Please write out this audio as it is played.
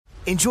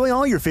Enjoy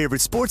all your favorite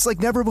sports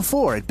like never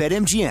before at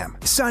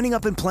BetMGM. Signing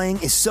up and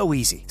playing is so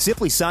easy.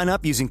 Simply sign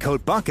up using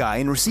code Buckeye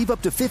and receive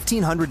up to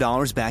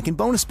 $1,500 back in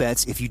bonus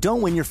bets if you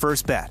don't win your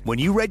first bet. When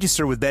you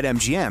register with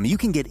BetMGM, you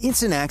can get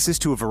instant access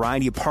to a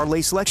variety of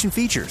parlay selection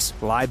features,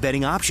 live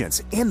betting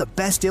options, and the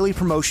best daily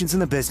promotions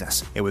in the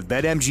business. And with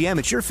BetMGM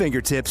at your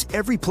fingertips,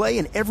 every play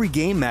and every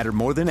game matter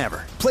more than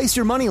ever. Place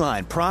your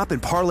moneyline, prop,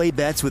 and parlay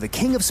bets with the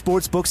king of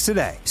sportsbooks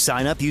today.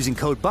 Sign up using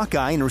code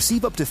Buckeye and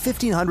receive up to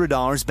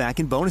 $1,500 back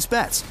in bonus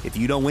bets if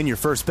you don't win your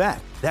first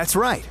bet. That's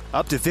right,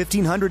 up to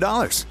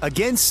 $1,500.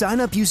 Again, sign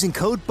up using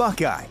code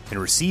Buckeye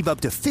and receive up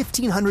to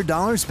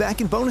 $1,500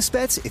 back in bonus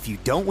bets if you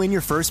don't win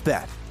your first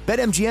bet.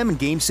 BetMGM and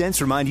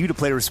GameSense remind you to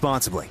play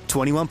responsibly.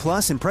 21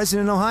 plus and present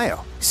in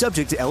Ohio.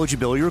 Subject to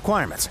eligibility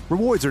requirements.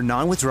 Rewards are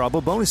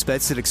non-withdrawable bonus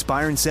bets that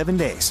expire in 7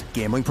 days.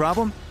 Gambling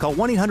problem? Call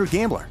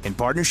 1-800-GAMBLER in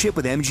partnership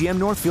with MGM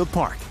Northfield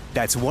Park.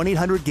 That's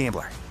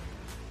 1-800-GAMBLER.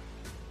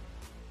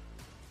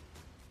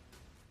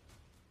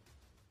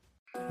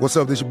 What's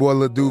up, this your boy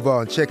Lil Duval,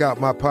 and check out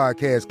my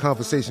podcast,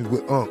 Conversations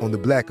with Unc, on the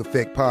Black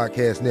Effect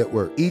Podcast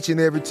Network. Each and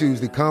every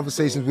Tuesday,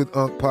 Conversations with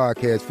Unc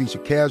podcast feature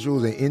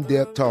casuals and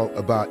in-depth talk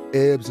about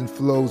ebbs and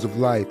flows of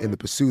life and the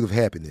pursuit of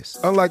happiness.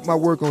 Unlike my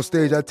work on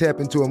stage, I tap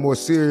into a more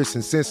serious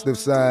and sensitive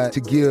side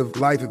to give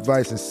life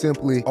advice and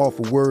simply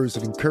offer words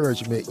of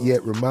encouragement,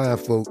 yet remind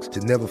folks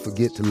to never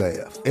forget to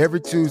laugh.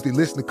 Every Tuesday,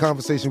 listen to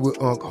Conversation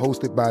with Unc,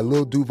 hosted by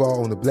Lil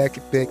Duval on the Black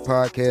Effect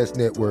Podcast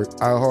Network,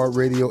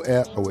 iHeartRadio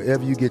app, or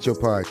wherever you get your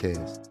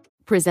podcasts.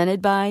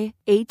 Presented by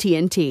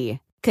AT&T.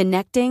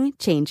 Connecting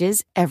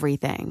changes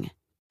everything.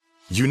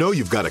 You know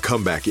you've got a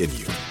comeback in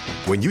you.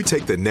 When you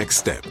take the next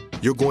step,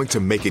 you're going to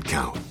make it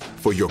count.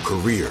 For your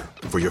career,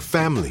 for your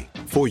family,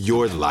 for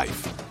your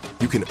life.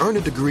 You can earn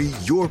a degree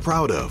you're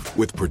proud of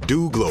with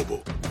Purdue Global.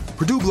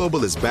 Purdue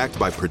Global is backed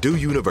by Purdue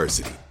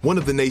University, one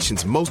of the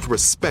nation's most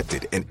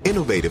respected and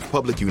innovative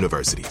public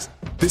universities.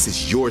 This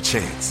is your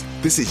chance.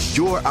 This is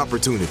your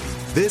opportunity.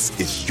 This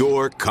is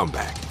your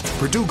comeback.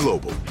 Purdue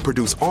Global,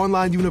 Purdue's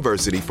online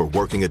university for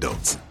working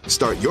adults.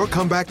 Start your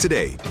comeback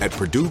today at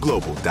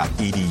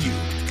purdueglobal.edu.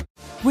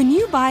 When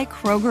you buy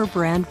Kroger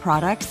brand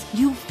products,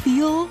 you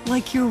feel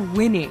like you're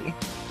winning.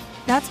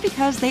 That's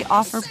because they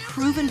offer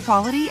proven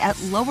quality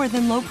at lower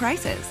than low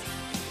prices.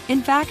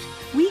 In fact,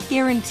 we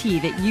guarantee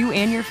that you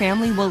and your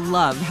family will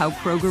love how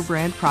Kroger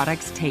brand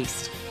products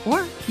taste,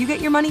 or you get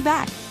your money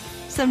back.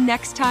 So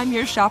next time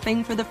you're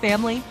shopping for the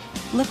family,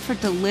 look for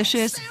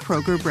delicious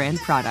Kroger brand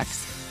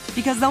products,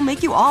 because they'll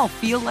make you all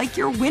feel like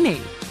you're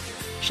winning.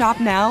 Shop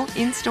now,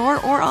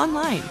 in-store, or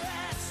online.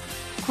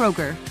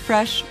 Kroger,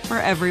 fresh for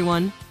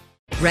everyone.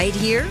 Right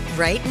here,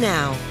 right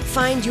now.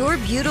 Find your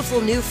beautiful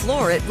new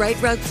floor at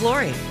Rite Rug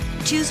Flooring.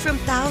 Choose from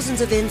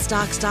thousands of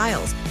in-stock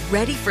styles,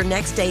 ready for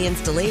next day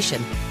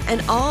installation,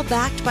 and all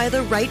backed by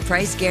the right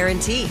price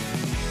guarantee.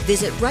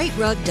 Visit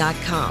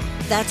riterug.com.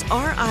 That's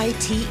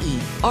RITERUG.com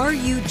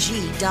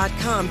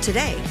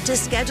today to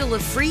schedule a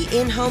free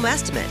in-home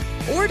estimate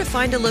or to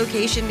find a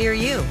location near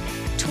you.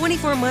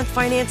 24-month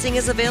financing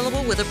is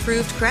available with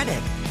approved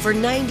credit. For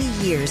 90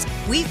 years,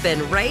 we've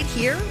been right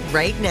here,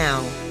 right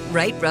now.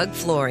 Rite Rug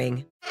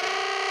Flooring.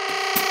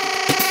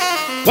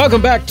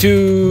 Welcome back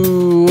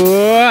to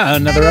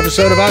another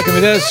episode of Alchemy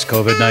This,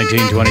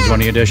 COVID-19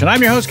 2020 edition.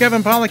 I'm your host,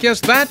 Kevin Pollak.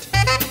 Yes, that?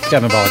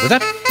 Kevin Pollak. Was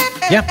that?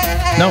 Yeah.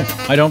 No,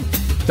 I don't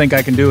think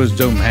I can do a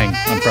Zoom hang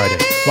on Friday.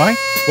 Why?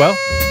 Well,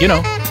 you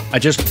know, I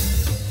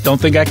just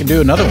don't think I can do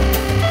another one.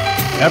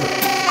 Ever.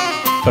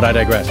 But I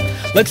digress.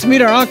 Let's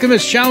meet our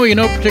alchemists, shall we? In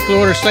no particular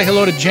order. Say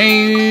hello to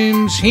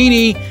James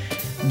Heaney.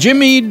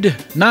 Jimmy'd,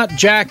 not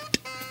jacked.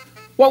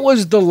 What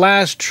was the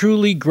last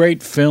truly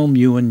great film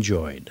you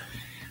enjoyed?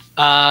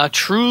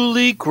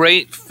 Truly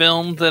great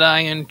film that I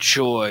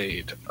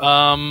enjoyed.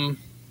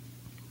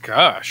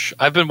 Gosh,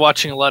 I've been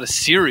watching a lot of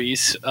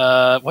series.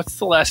 What's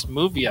the last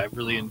movie I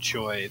really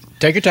enjoyed?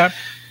 Take your time.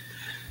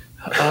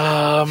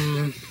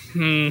 God,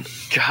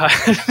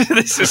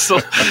 this is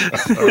so...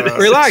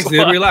 Relax,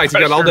 dude. Relax. You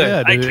got all day.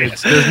 Yeah, dude,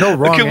 there's no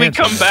wrong Can we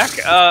answer. come back?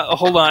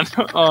 Hold on.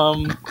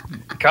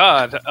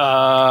 God.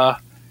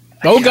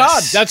 Oh,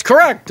 God, that's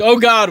correct. Oh,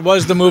 God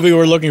was the movie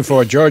we're looking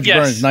for. George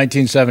Burns,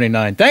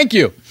 1979. Thank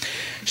you.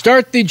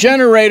 Start the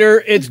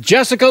generator. It's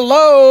Jessica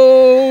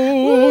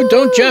Lowe. Woo.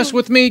 Don't jest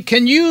with me.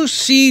 Can you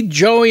see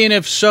Joey? And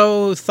if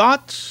so,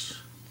 thoughts?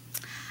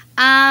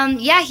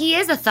 Yeah, he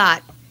is a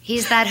thought.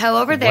 He's that hoe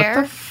over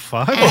there. What the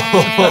fuck?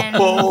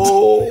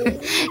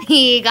 And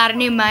he got a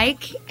new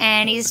mic,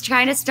 and he's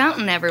trying to stunt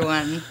on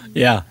everyone.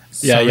 Yeah.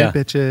 Sorry,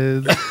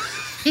 bitches.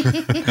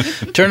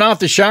 Turn off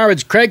the shower.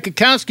 It's Craig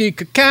Kakowski.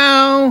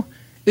 Cacao.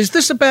 Is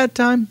this a bad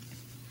time?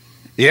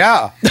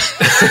 Yeah.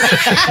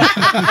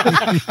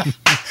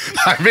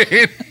 I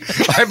mean,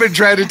 I've been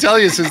trying to tell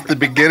you since the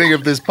beginning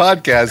of this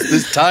podcast,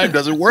 this time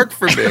doesn't work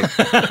for me.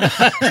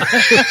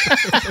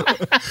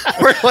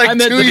 We're like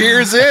 2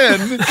 years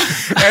in,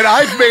 and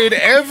I've made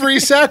every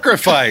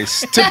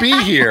sacrifice to be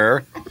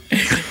here.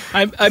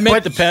 I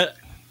meant the pet.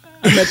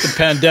 I meant the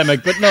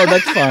pandemic, but no,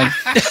 that's fine.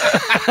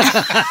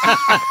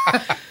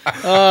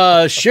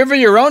 Shiver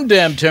your own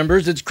damn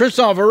timbers. It's Chris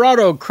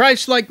Alvarado.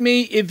 Christ like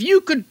me. If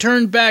you could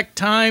turn back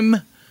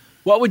time,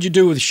 what would you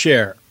do with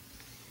Cher?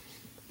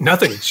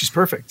 Nothing. She's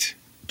perfect.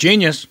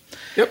 Genius.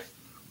 Yep.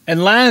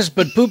 And last,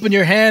 but poop in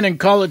your hand and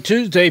call it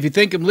Tuesday if you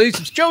think him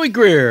least, it's Joey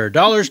Greer.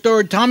 Dollar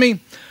Store Tommy,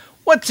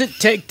 what's it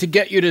take to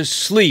get you to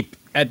sleep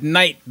at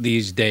night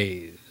these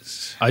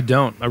days? I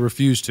don't. I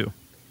refuse to.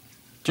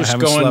 I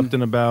haven't slept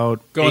in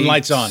about 8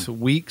 lights on.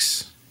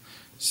 weeks.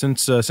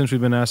 Since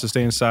we've been asked to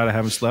stay inside, I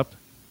haven't slept.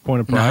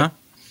 Point of pride.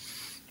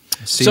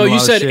 So you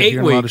said 8 weeks.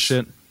 A lot of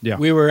shit. Yeah.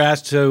 We were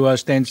asked to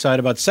stay inside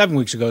about 7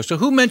 weeks ago. So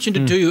who mentioned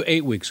it to you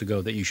 8 weeks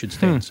ago that you should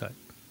stay inside?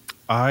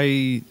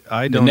 I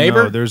don't The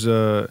neighbor? know. There's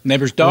a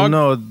neighbor's dog. Well,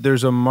 no,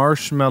 there's a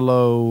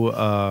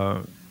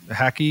marshmallow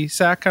hacky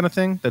sack kind of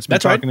thing that's been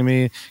talking to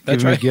me,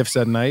 giving me gifts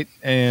at night,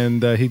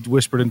 and he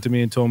whispered into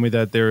me and told me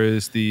that there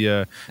is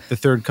the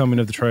third coming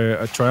of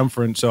the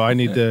triumphant. So I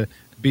need to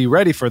be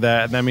ready for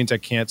that, and that means I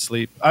can't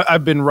sleep.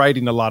 I've been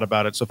writing a lot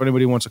about it, so if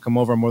anybody wants to come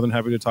over, I'm more than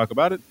happy to talk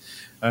about it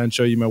and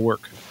show you my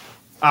work.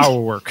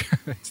 Our work.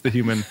 It's the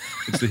human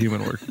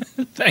work.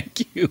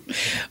 Thank you.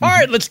 All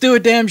right, let's do a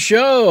damn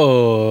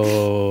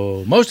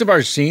show. Most of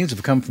our scenes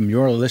have come from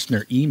your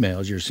listener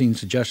emails. Your scene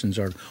suggestions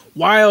are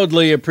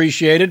wildly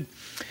appreciated.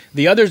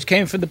 The others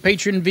came from the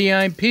Patreon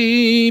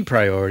VIP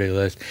priority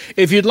list.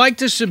 If you'd like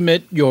to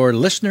submit your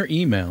listener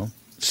email,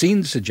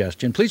 scene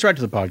suggestion, please write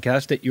to the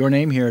podcast at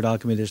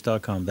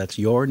yournamehere@alchemythis.com. That's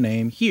your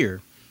name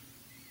here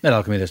at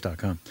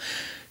alchemythis.com.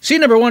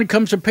 Scene number 1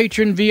 comes from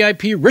Patreon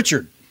VIP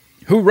Richard,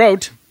 who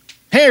wrote,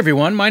 "Hey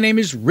everyone, my name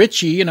is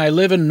Richie and I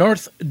live in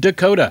North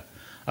Dakota.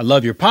 I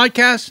love your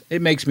podcast.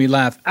 It makes me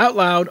laugh out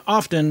loud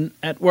often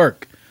at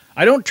work.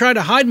 I don't try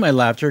to hide my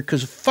laughter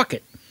because fuck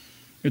it.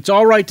 It's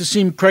all right to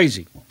seem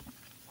crazy.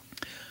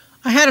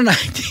 I had an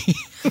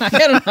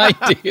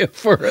idea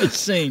for a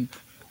scene.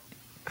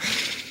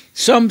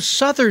 Some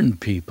southern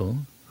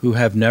people who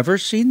have never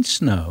seen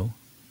snow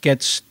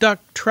get stuck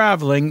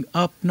traveling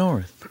up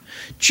north.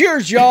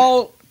 Cheers,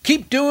 y'all.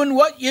 Keep doing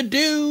what you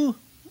do.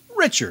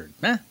 Richard."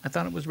 I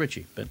thought it was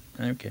Richie, but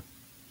okay.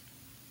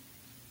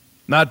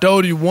 Now, I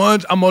told you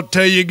once, I'm going to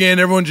tell you again,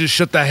 everyone just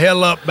shut the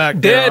hell up back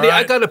there. Daddy,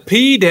 right? I got to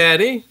pee,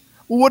 Daddy.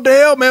 Well, what the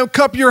hell, man?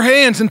 Cup your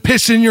hands and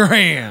piss in your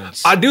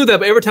hands. I do that,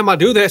 but every time I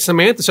do that,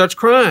 Samantha starts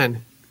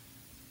crying.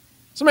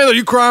 Samantha,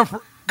 you crying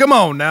for... Come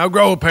on now,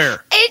 grow a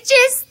pair.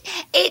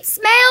 It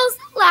smells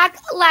like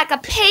a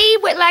pee,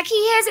 but like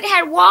he hasn't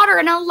had water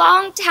in a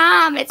long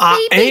time. It's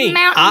pee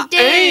Mountain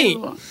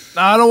Dew.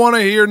 I don't want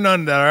to hear none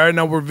of that, all right?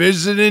 Now, we're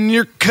visiting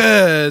your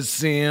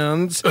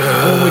cousins.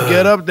 When we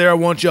get up there, I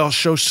want y'all to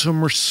show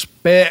some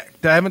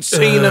respect. I haven't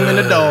seen them in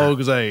a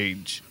dog's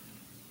age.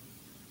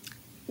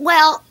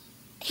 Well,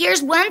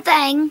 here's one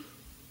thing.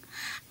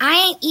 I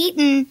ain't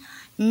eating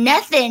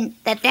nothing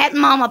that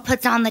mama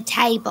puts on the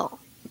table.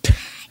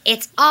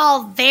 It's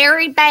all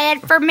very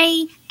bad for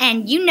me,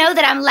 and you know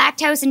that I'm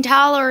lactose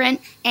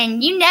intolerant,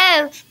 and you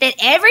know that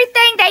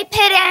everything they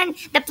put on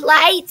the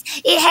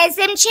plates, it has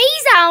some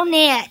cheese on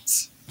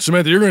it.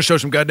 Samantha, you're going to show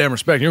some goddamn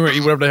respect. You're going to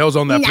eat whatever the hell's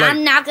on that plate.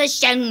 I'm not going to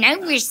show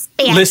no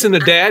respect. Listen to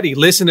Daddy.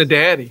 Listen to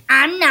Daddy.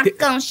 I'm not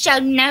going to show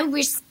no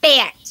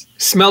respect.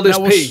 Smell this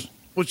pee.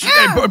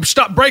 Hey,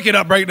 stop. Break it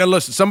up.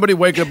 Listen, somebody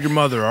wake up your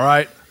mother, all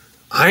right?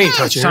 I ain't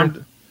touching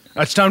her.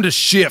 It's time to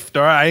shift,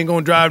 all right? I ain't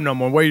going to drive no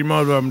more. Wake your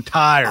mother up. I'm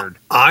tired.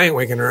 I ain't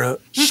waking her up.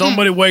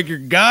 Somebody wake your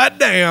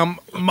goddamn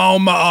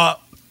mama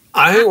up.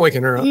 I ain't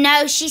waking her up.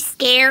 No, she's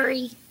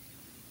scary.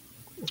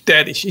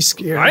 Daddy, she's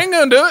scary. I ain't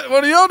going to do it.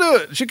 What do y'all do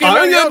it? She can't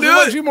I ain't going to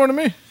do it. She more than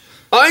me.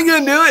 I ain't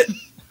going to do it.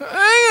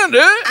 I ain't going to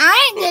do it.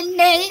 I ain't going to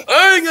do it.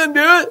 I ain't going to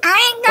do it.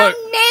 I ain't going to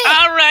do it.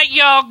 All right,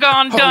 y'all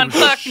done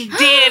fucking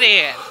did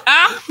it.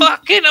 I'm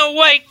fucking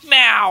awake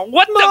now.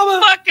 What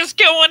the fuck is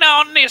going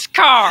on in this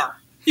car?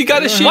 You got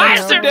to shit. Why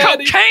is there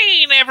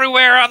cocaine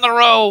everywhere on the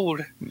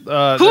road?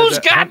 Who's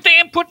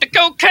goddamn put the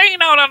cocaine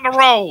out on the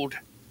road?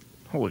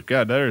 Holy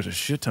God, there's a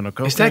shit ton of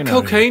cocaine. Is that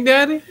cocaine,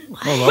 Daddy?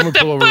 What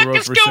the fuck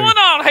is going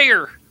on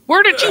here?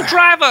 Where did you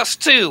drive us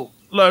to?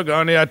 Look,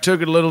 honey, I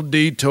took a little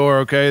detour,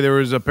 okay? There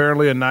was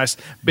apparently a nice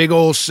big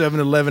old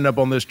 7-Eleven up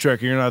on this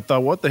trek here, and I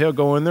thought, what the hell,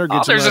 go in there,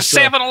 get some there's nice a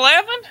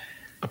 7-Eleven?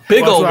 A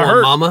big old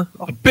one, Mama.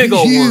 A big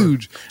old one.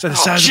 Huge. It's like the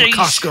size of a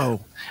Costco.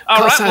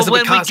 All right, well,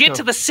 when we get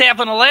to the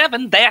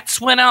 7-Eleven, that's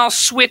when I'll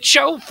switch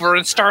over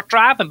and start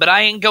driving, but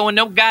I ain't going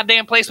no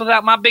goddamn place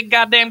without my big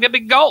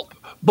gulp.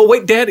 But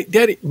wait,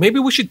 Daddy, maybe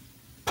we should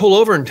pull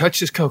over and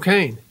touch this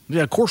cocaine.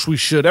 Yeah, of course we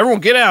should.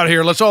 Everyone get out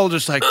here. Let's all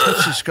just touch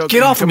this cocaine.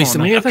 Get off of me,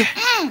 Samantha.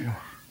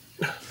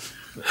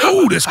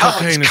 Oh, this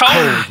cocaine is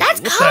cold. That's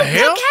cold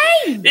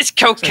cocaine. This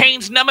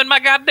cocaine's numbing my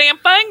goddamn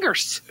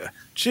fingers.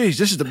 Jeez,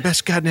 this is the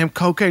best goddamn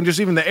cocaine. Just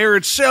even the air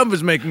itself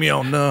is making me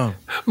all numb.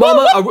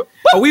 Mama,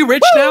 are we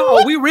rich now?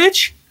 Are we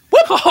rich?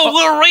 Oh,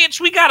 we're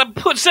rich. We got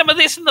to put some of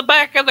this in the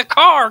back of the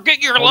car.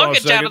 Get your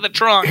luggage out of the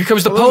trunk. Here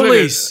comes the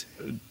police.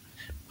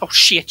 Oh,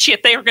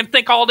 shit. They're going to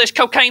think all this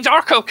cocaine's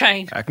our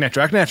cocaine. Act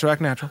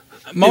natural.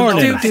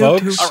 Morning,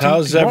 folks.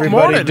 How's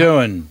everybody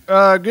doing?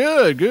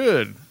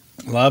 Good.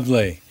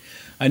 Lovely.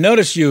 I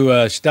noticed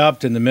you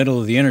stopped in the middle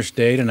of the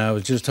interstate, and I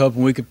was just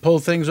hoping we could pull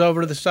things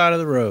over to the side of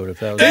the road. If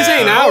that was This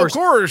ain't ours.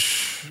 Of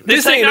course.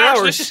 This ain't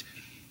ours.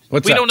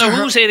 What's we that? don't know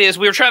whose it is.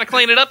 We were trying to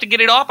clean it up to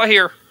get it off of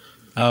here.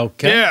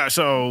 Okay. Yeah,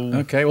 so.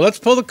 Okay, well, let's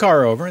pull the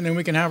car over, and then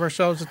we can have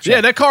ourselves a chat.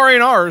 Yeah, that car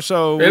ain't ours,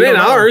 so. It ain't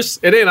ours.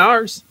 It ain't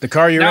ours. The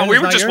car you're in we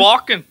is were not just yours?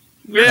 walking.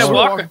 We were just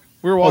walking.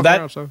 We were walking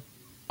around, so.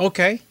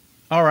 Okay.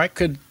 All right.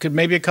 Could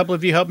maybe a couple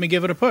of you help me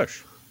give it a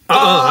push?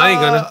 I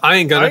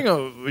ain't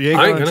gonna. You ain't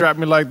gonna trap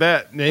me like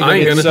that. You ain't I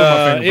ain't gonna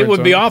gonna. put my It would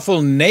fingerprints be on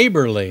awful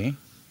neighborly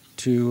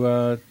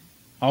to.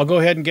 I'll go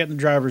ahead and get in the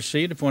driver's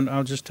seat.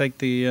 I'll just take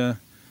the.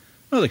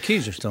 The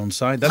keys are still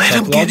inside. That's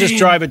helpful. I'll just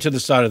drive it to the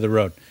side of the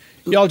road.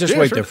 Y'all just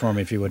wait there for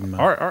me if you wouldn't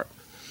mind. All right.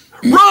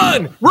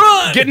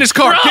 Run! Get in his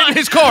car. Get in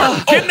his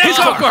car. Get in his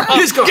car.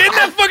 His car. Get in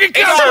that fucking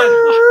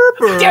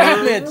car.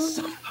 Damn it!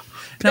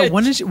 Now,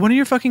 when are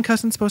your fucking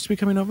cousins supposed to be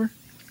coming over?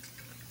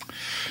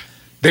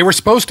 They were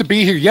supposed to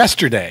be here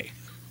yesterday.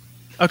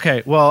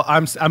 Okay, well,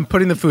 I'm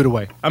putting the food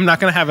away. I'm not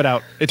going to have it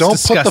out. It's Don't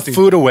disgusting. put the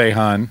food away,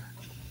 hon.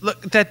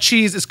 Look, that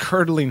cheese is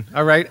curdling,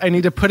 all right? I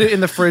need to put it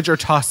in the fridge or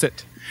toss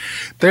it.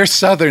 They're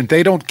Southern.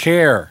 They don't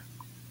care.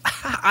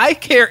 I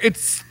care. It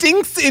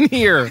stinks in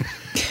here.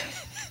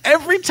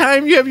 Every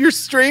time you have your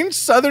strange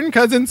Southern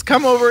cousins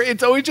come over,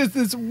 it's always just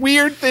this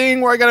weird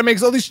thing where I got to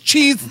make all these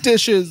cheese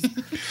dishes.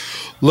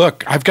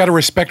 Look, I've got to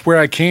respect where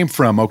I came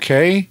from,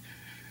 okay?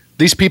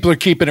 These people are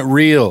keeping it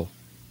real.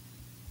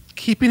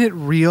 Keeping it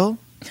real?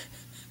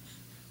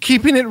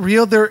 Keeping it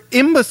real? They're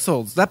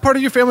imbeciles. That part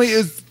of your family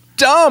is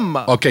dumb.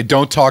 Okay,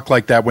 don't talk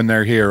like that when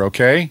they're here,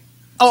 okay?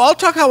 Oh, I'll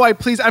talk how I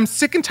please. I'm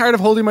sick and tired of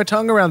holding my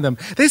tongue around them.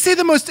 They say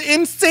the most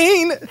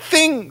insane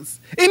things.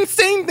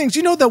 Insane things.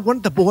 You know the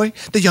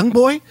young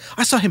boy?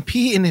 I saw him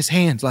pee in his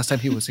hands last time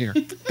he was here.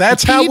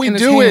 That's how we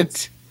do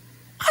it.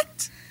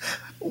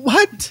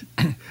 What?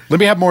 Let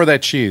me have more of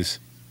that cheese.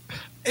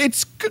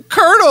 It's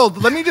curdled.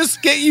 Let me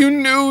just get you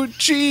new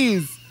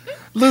cheese.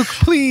 Luke,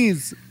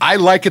 please. I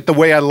like it the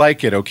way I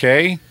like it,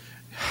 okay?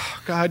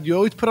 God, you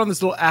always put on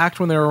this little act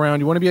when they're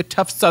around. You want to be a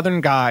tough Southern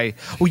guy.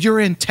 Well,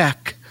 you're in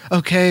tech,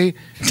 okay?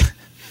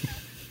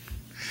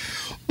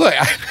 Look,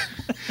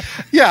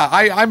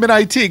 I'm an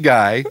IT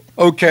guy,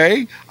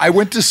 okay? I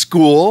went to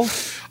school.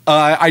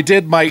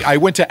 I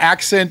went to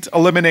accent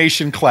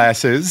elimination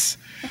classes.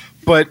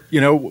 But,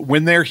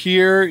 when they're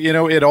here,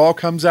 it all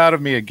comes out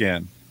of me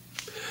again.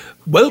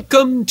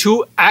 Welcome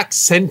to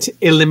accent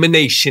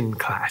elimination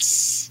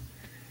class.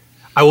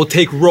 I will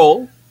take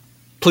roll.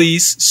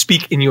 Please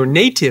speak in your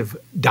native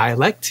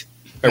dialect.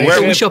 I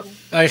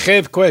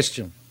have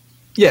question.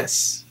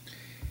 Yes.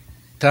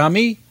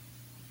 Tommy?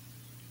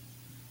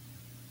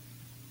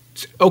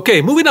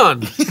 Okay, moving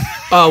on.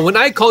 When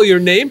I call your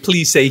name,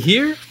 please say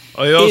here.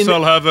 I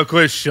also have a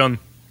question.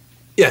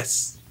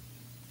 Yes.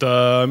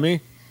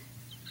 Tommy?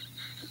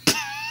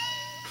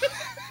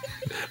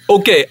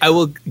 Okay, I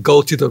will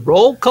go to the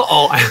roll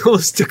call. I will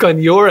stick on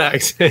your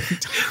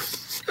accent.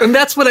 And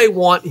that's what I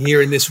want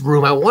here in this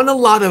room. I want a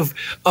lot of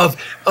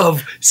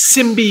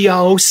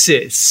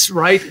symbiosis,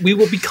 right? We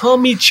will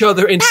become each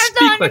other and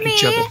speak like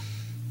each other.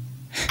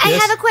 I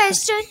have a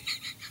question.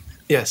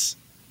 Yes.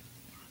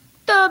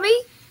 Tommy?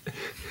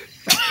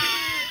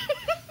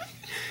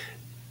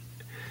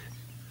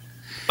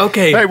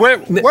 Okay. Hey,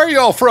 where are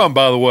y'all from,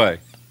 by the way?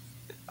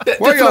 That's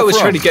what I was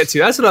trying to get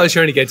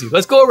to.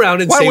 Let's go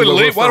around and say where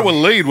we're from. Why do we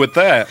lead with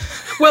that?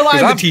 Well,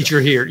 I'm the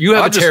teacher here. You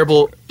have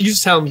you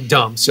sound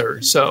dumb,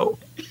 sir, so.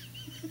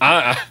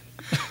 I'm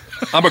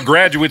a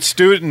graduate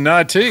student in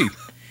IT.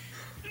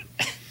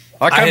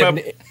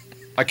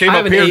 I came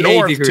up here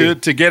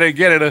north to get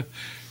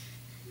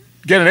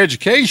an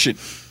education.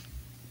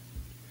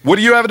 What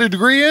do you have a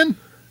degree in?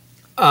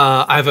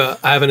 I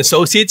have an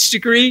associate's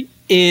degree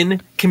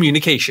in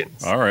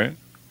communications. All right.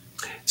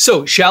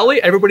 So, shall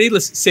we? Everybody,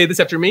 let's say this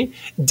after me.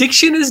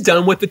 Diction is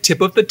done with the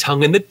tip of the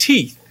tongue and the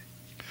teeth.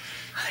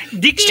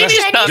 Diction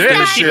is done with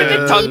the tip of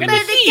the tongue and the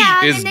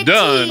teeth. Is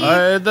done.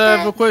 I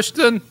have a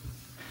question.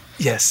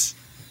 Yes.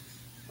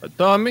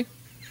 Tommy?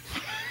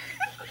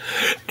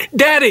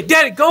 Daddy,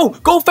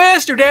 go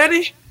faster,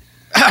 Daddy.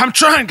 I'm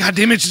trying,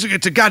 goddammit.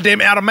 It's a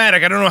goddamn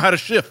automatic. I don't know how to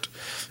shift.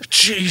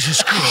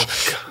 Jesus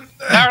Christ.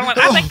 Darling,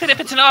 I think that if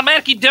it's an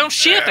automatic, you don't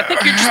shift. I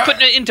think you're just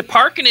putting it into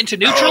park and into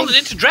neutral and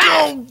into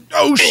drive.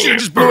 Oh, shit,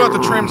 just blew out the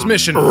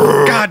transmission.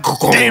 God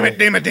damn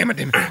it.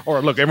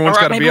 Or look, everyone's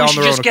got to be on their own. Maybe we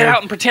should just get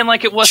out and pretend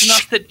like it wasn't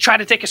us that tried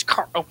to take his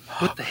car. Oh,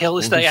 what the hell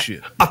is that?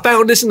 Shit. I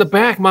found this in the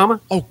back,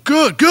 Mama. Oh,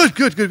 good.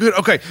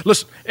 Okay,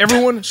 listen,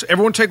 everyone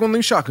take one of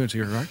these shotguns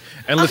here, all right?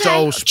 And let's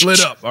all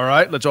split up, all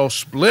right? Let's all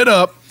split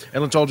up,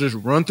 and let's all just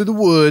run through the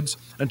woods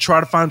and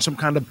try to find some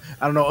kind of,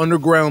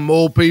 underground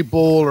mole people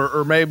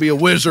or maybe a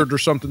wizard or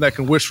something that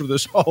can wish for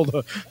this all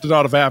to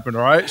not have happened,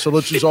 all right? So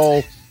let's just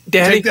all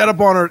take that up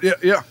on our,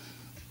 yeah.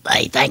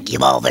 Hey, thank you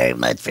all very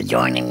much for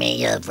joining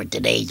me for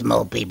today's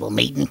Mole People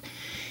meeting.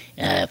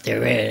 If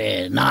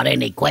there are not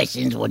any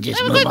questions, we'll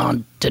just move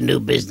on to new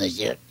business.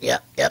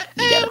 Yep.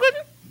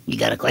 You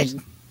got a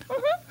question?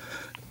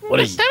 What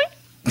is it?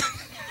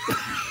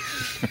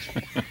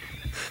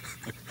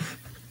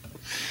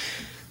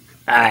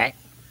 All right.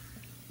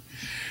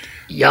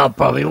 Y'all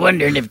probably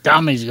wondering if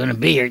Tommy's going to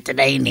be here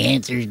today, and the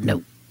answer is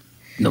no.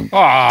 No.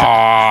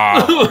 I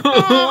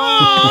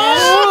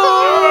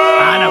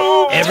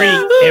know.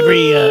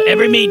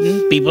 Every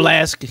meeting, people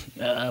ask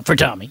for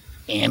Tommy,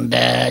 and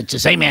it's the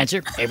same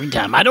answer every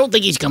time. I don't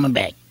think he's coming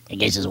back, I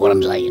guess is what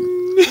I'm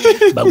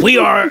saying. But we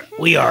are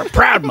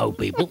Proud Mo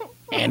people,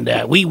 and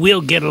we will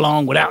get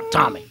along without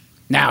Tommy.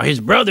 Now, his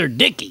brother,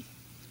 Dickie,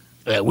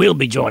 will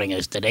be joining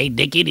us today.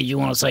 Dickie, did you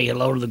want to say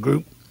hello to the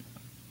group?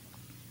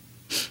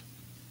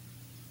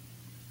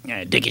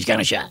 Dickie's kind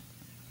of shy.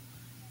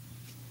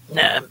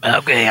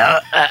 Okay,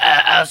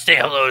 I'll say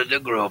hello to the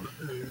group.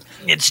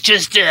 It's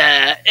just,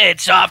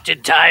 it's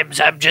oftentimes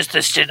I'm just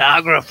a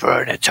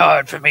stenographer, and it's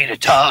hard for me to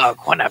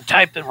talk when I'm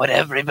typing what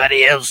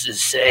everybody else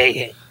is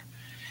saying.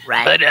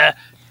 Right. But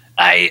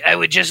I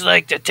would just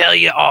like to tell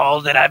you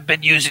all that I've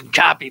been using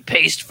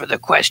copy-paste for the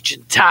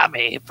question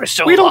Tommy for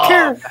so long. We don't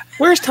care.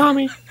 Where's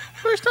Tommy?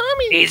 Where's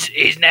Tommy?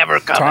 He's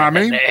never coming.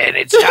 Tommy? And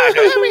it's time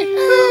to...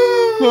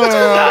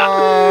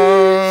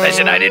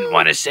 Listen, I didn't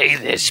want to say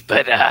this,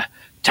 but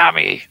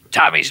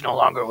Tommy's no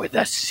longer with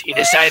us. He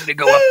decided to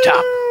go up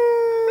top.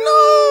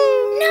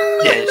 No.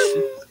 Yes.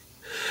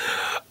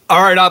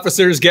 All right,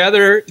 officers,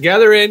 gather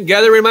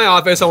in my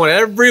office. I want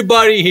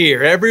everybody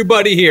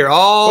here,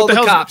 all the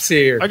cops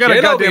here. I got a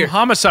goddamn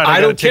homicide.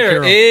 I don't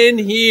care. In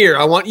here,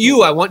 I want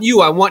you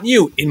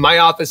in my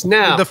office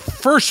now. The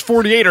first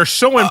 48 are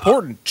so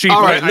important, Chief.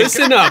 All right,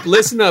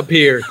 listen up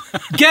here.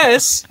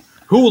 Guess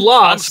who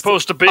lost? I'm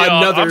supposed to be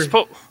another.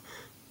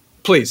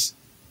 Please.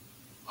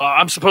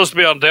 I'm supposed to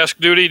be on desk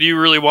duty. Do you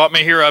really want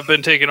me here? I've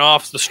been taken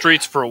off the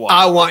streets for a while.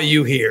 I want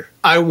you here.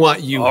 All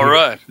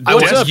right. I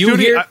want you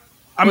here.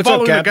 I'm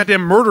following a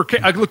goddamn murder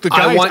case. Look, the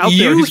guy's I want out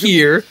you there.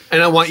 here,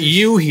 and I want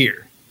you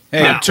here.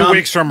 Hey, I'm 2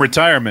 weeks from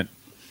retirement.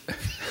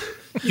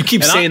 You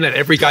keep saying that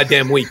every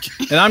goddamn week.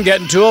 And I'm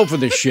getting too old for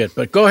this shit,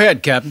 but go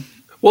ahead, Captain.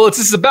 Well, this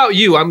is about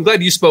you. I'm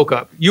glad you spoke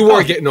up. You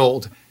are getting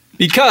old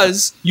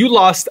because you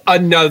lost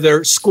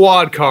another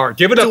squad car.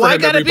 Give it up for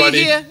him, everybody.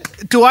 Be here?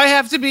 Do I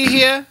have to be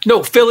here?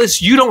 No, Phyllis,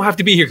 you don't have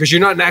to be here because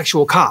you're not an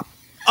actual cop.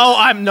 Oh,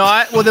 I'm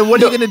not? Well, then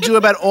what are you going to do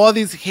about all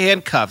these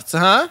handcuffs,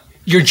 huh?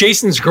 You're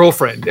Jason's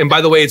girlfriend. And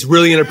by the way, it's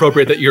really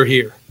inappropriate that you're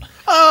here.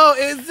 Oh,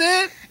 is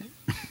it?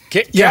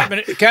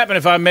 Captain,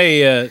 if I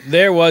may,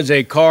 there was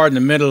a car in the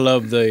middle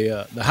of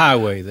the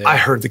highway there. I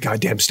heard the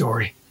goddamn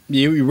story.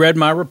 You read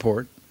my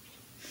report.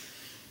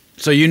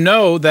 So you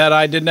know that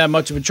I didn't have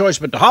much of a choice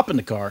but to hop in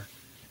the car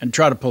and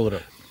try to pull it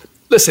up.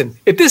 Listen,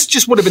 if this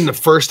just would have been the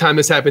first time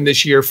this happened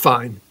this year,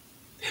 fine.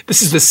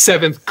 This is the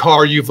 7th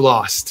car you've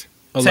lost.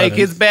 11th. Take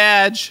his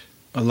badge.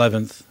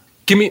 11th.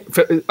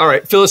 All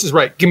right, Phyllis is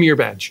right. Give me your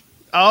badge.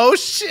 Oh,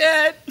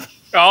 shit.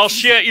 Oh,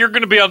 shit, you're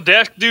going to be on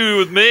desk duty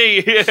with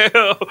me.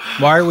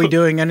 Why are we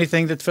doing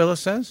anything that Phyllis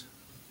says?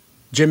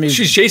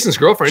 She's Jason's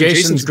girlfriend.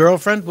 Jason's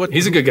girlfriend?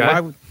 He's a good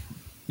guy.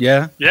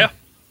 Yeah? Yeah.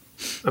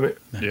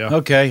 Yeah.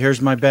 Okay,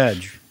 here's my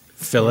badge.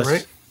 Phyllis. All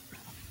right.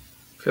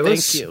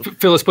 Phyllis, Thank you.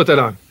 Phyllis, put that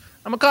on.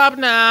 I'm a cop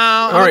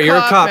now. All right, you're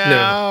a cop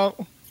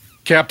now.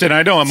 Captain,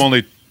 I know I'm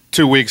only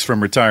 2 weeks from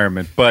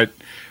retirement, but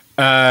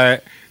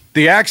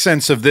the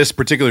accents of this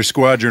particular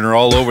squadron are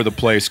all over the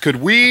place.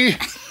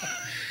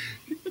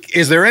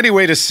 Is there any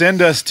way to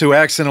send us to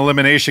accent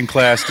elimination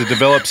class to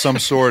develop some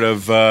sort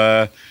of,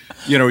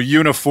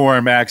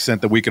 uniform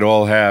accent that we could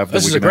all have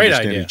that we can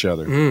understand each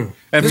other?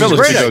 And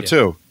Phyllis could go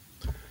too.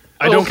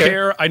 I don't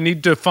care. I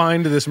need to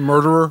find this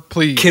murderer,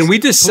 please. Can we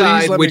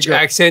decide which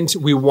accent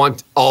we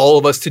want all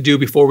of us to do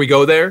before we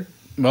go there?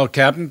 Well,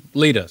 Captain,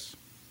 lead us.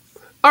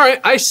 All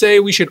right, I say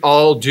we should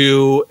all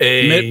do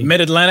a...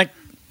 Mid-Atlantic?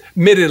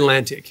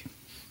 Mid-Atlantic.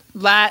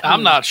 Latin.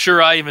 I'm not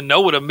sure I even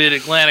know what a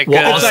mid-Atlantic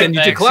I'll send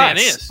you to accent class.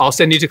 is. I'll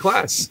send you to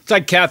class. It's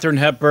like Katharine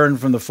Hepburn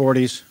from the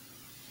 40s.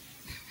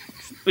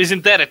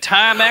 Isn't that a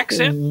time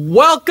accent?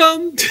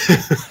 Welcome to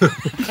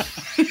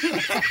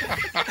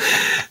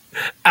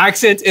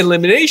accent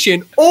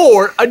elimination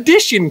or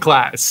addition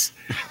class.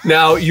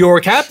 Now, your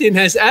captain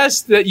has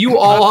asked that you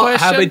all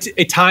have a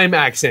time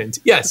accent.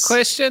 Yes.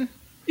 Question?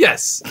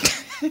 Yes.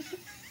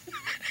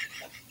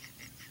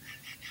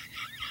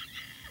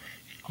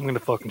 I'm going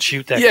to fucking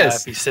shoot that guy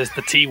if he says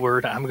the T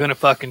word. I'm going to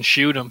fucking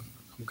shoot him.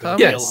 I'm going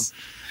to kill him.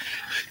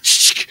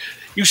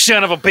 You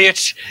son of a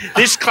bitch.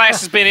 This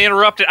class has been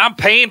interrupted. I'm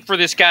paying for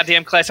this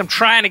goddamn class. I'm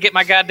trying to get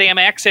my goddamn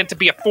accent to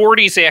be a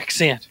 40s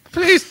accent.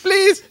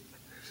 Please.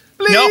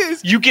 No,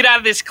 you get out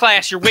of this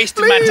class. You're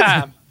wasting my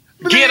time.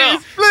 Get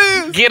up.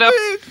 Get up.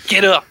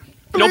 Get up.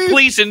 No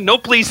pleasing.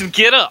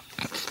 Get up.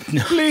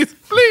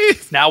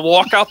 Please. Now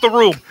walk out the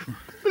room.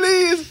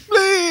 Please.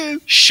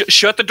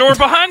 Shut the door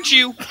behind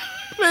you.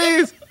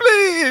 Please.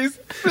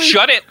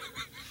 Shut it.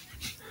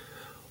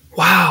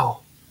 Wow.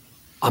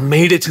 I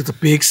made it to the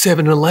big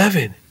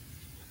 7-Eleven.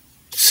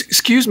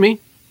 Excuse me.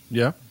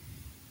 Yeah.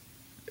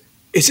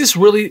 Is this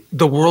really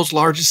the world's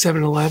largest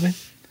 7-Eleven?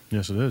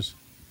 Yes, it is.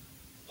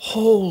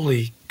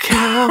 Holy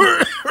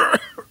cow.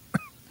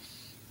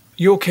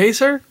 You okay,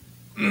 sir?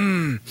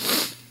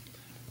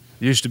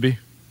 Used to be.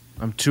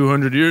 I'm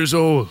 200 years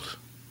old.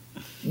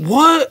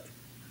 What?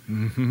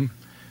 Mm-hmm.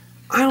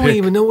 I don't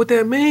even know what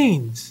that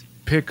means.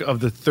 Pick of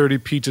the 30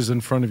 pizzas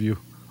in front of you.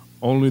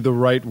 Only the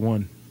right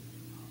one.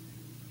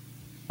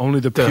 Only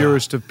the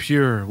purest of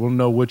pure will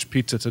know which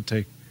pizza to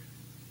take.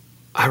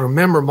 I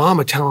remember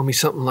Mama telling me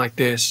something like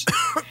this.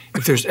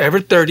 If there's ever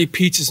 30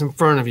 pizzas in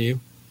front of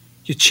you,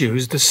 you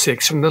choose the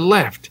 6 from the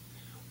left.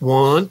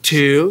 1,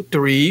 2,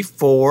 3,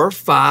 4,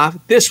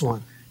 5, this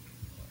one.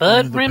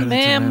 But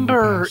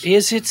remember,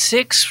 is it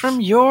 6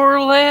 from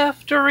your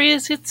left or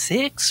is it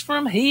 6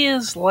 from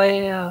his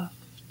left?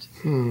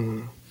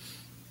 Did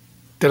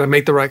I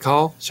make the right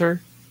call,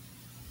 sir?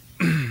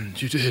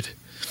 You did.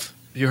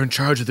 You're in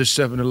charge of this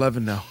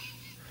 7-Eleven now.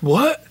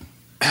 What?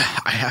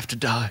 I have to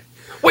die.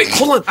 Wait,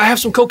 hold on. I have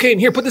some cocaine.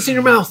 Here, put this in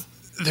your mouth.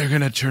 They're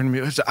going to turn me...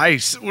 It's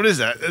ice. What is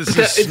that? It's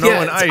just snow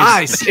and it's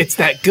ice. It's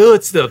that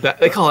good stuff.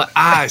 They call it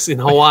ice in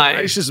Hawaii.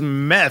 Ice is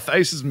meth.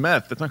 Ice is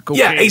meth. It's not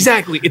cocaine. Yeah,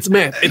 exactly. It's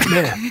meth. It's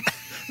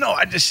meth. No,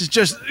 this is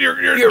just... You're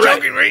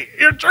joking me.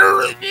 You're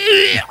joking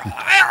me.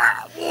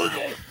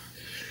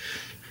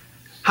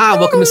 Hi,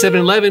 welcome to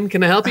 7-Eleven.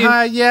 Can I help you?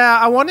 Yeah,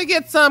 I want to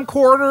get some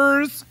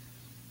quarters.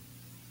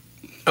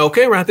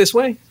 Okay, right this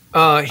way.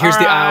 Here's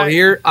the aisle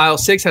here. Aisle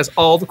 6 has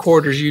all the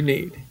quarters you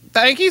need.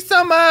 Thank you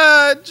so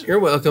much. You're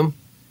welcome.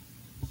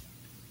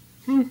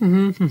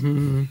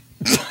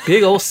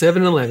 Big old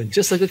 7-Eleven,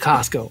 just like a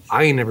Costco.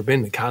 I ain't never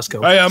been to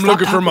Costco. Hey, I'm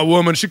looking for my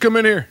woman. She come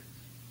in here.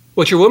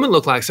 What's your woman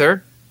look like,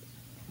 sir?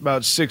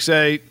 About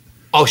 6'8".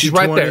 Oh, she's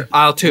right there.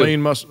 Aisle 2.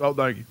 Lean muscle. Oh,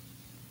 thank you.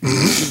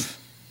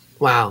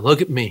 Wow,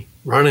 look at me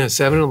running a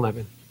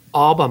 7-Eleven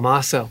all by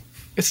myself.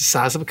 It's the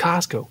size of a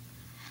Costco.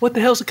 What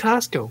the hell's a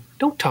Costco?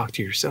 Don't talk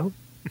to yourself.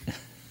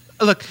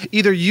 Look,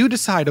 either you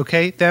decide,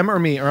 okay, them or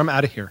me, or I'm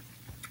out of here.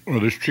 Oh,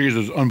 this cheese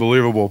is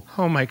unbelievable.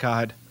 Oh, my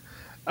God.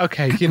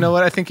 Okay, you know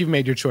what? I think you've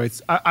made your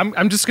choice.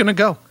 I'm just going to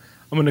go.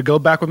 I'm going to go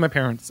back with my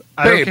parents.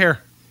 I don't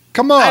care.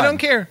 Come on. I don't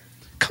care.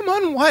 Come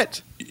on,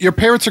 what? Your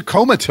parents are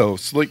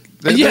comatose. Like,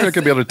 they're not going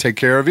to be able to take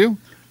care of you.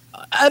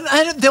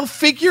 They'll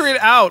figure it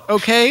out,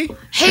 okay?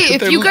 Hey,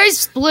 if you guys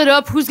split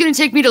up, who's going to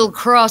take me to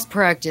lacrosse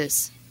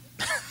practice?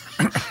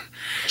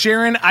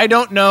 Jaron, I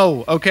don't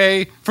know,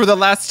 okay? For the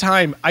last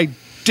time, I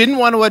didn't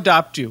want to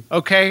adopt you,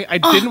 okay? I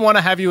didn't want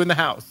to have you in the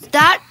house.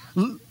 That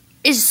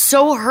is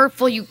so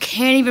hurtful, you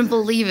can't even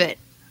believe it.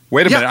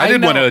 Wait a minute, I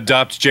didn't want to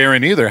adopt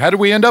Jaron either. How did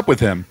we end up with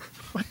him?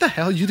 What the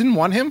hell? You didn't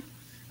want him?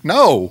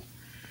 No.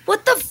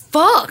 What the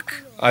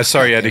fuck? I'm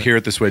sorry you had to hear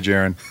it this way,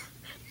 Jaron.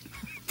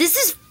 This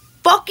is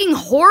fucking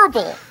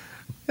horrible.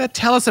 Yeah,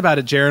 tell us about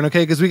it, Jaron,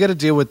 okay? Because we got to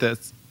deal with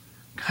this.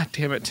 God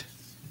damn it.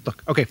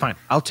 Look, okay, fine.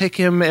 I'll take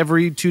him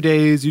every 2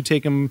 days. You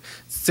take him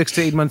 6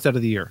 to 8 months out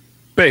of the year.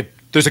 Babe,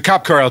 there's a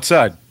cop car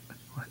outside.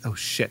 Oh,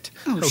 shit.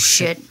 Oh,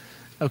 shit.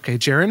 Okay,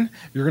 Jaron,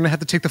 you're going to have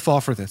to take the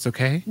fall for this,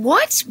 okay?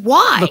 What?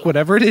 Why? Look,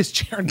 whatever it is,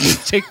 Jaron,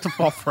 just take the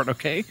fall for it,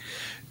 okay?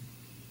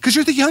 Because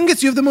you're the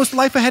youngest. You have the most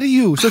life ahead of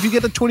you. So if you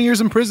get 20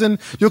 years in prison,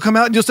 you'll come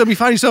out and you'll still be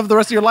fine yourself the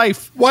rest of your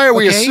life. Why are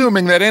we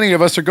assuming that any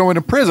of us are going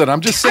to prison?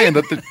 I'm just saying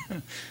that the...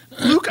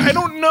 Luke, I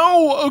don't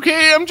know,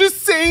 okay? I'm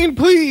just saying,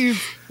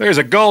 please. There's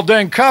a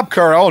goddamn cop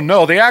car. Oh,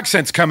 no, the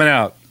accent's coming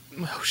out.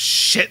 Oh,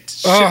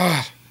 shit.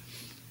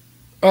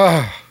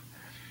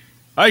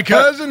 Hi,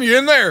 cousin, you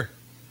in there?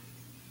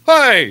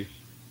 Hey.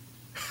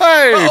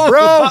 Hey,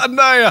 bro.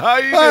 How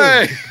you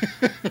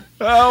doing?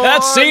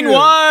 That's scene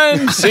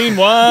one. Scene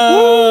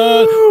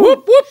one.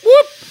 Whoop, whoop,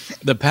 whoop.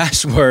 The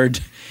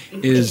password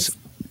is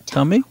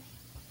tummy.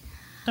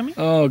 Tummy?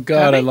 Oh,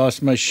 God, I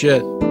lost my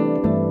shit.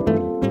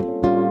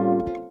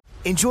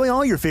 Enjoy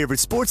all your favorite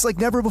sports like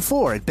never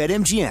before at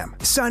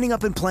BetMGM. Signing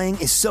up and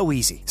playing is so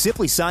easy.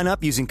 Simply sign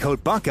up using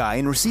code Buckeye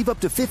and receive up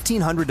to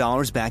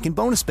 $1,500 back in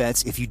bonus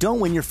bets if you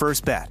don't win your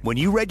first bet. When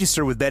you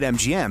register with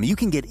BetMGM, you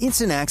can get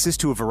instant access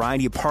to a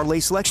variety of parlay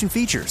selection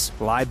features,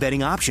 live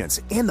betting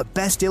options, and the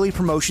best daily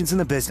promotions in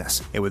the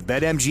business. And with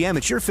BetMGM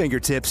at your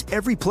fingertips,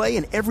 every play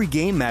and every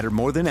game matter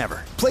more than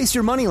ever. Place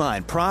your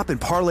moneyline, prop,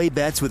 and parlay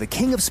bets with the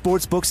king of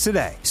sportsbooks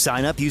today.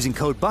 Sign up using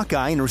code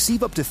Buckeye and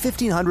receive up to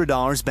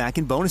 $1,500 back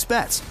in bonus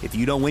bets if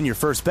you don't win your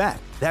first bet.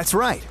 That's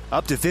right,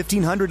 up to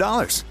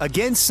 $1,500.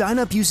 Again, sign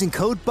up using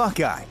code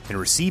Buckeye and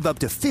receive up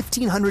to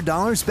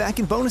 $1,500 back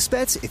in bonus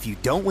bets if you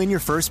don't win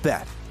your first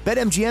bet.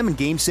 BetMGM and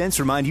GameSense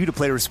remind you to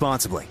play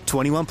responsibly.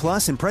 21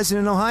 plus and present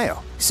in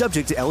Ohio.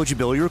 Subject to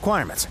eligibility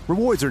requirements.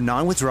 Rewards are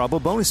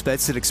non-withdrawable bonus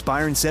bets that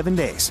expire in 7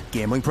 days.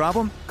 Gambling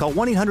problem? Call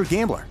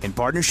 1-800-GAMBLER in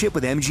partnership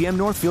with MGM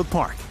Northfield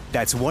Park.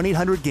 That's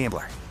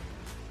 1-800-GAMBLER.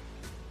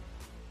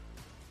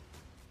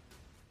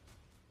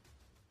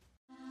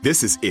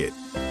 This is it.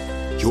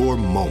 Your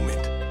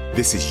moment.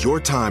 This is your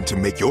time to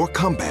make your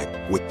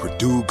comeback with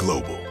Purdue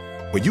Global.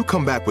 When you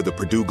come back with a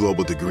Purdue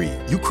Global degree,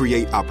 you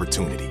create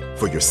opportunity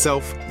for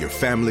yourself, your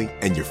family,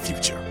 and your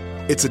future.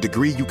 It's a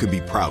degree you can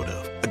be proud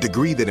of, a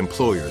degree that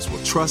employers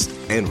will trust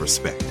and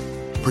respect.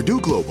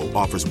 Purdue Global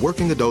offers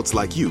working adults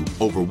like you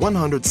over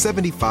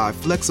 175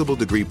 flexible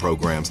degree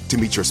programs to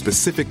meet your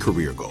specific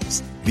career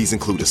goals. These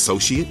include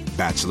associate,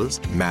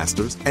 bachelor's,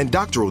 master's, and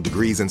doctoral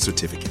degrees and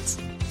certificates.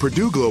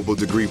 Purdue Global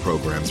degree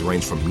programs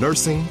range from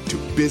nursing to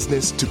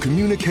business to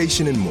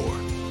communication and more.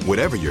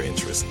 Whatever your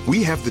interest,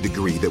 we have the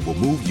degree that will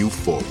move you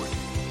forward.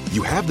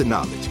 You have the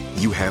knowledge,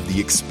 you have the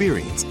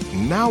experience.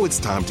 Now it's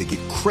time to get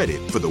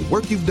credit for the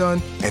work you've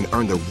done and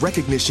earn the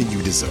recognition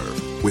you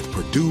deserve with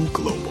Purdue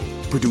Global,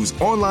 Purdue's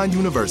online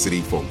university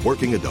for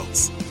working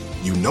adults.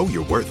 You know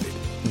you're worth it.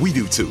 We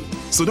do too.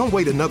 So don't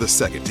wait another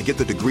second to get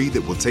the degree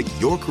that will take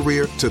your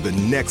career to the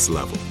next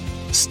level.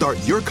 Start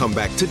your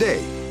comeback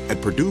today at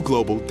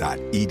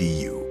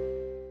purdueglobal.edu.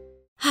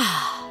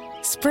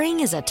 Spring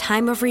is a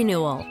time of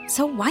renewal,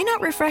 so why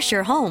not refresh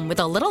your home with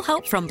a little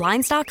help from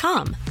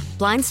Blinds.com?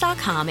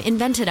 Blinds.com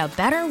invented a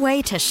better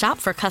way to shop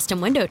for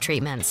custom window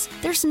treatments.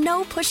 There's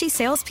no pushy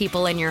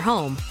salespeople in your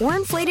home or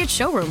inflated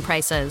showroom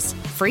prices.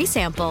 Free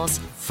samples,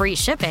 free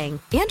shipping,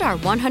 and our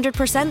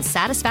 100%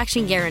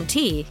 satisfaction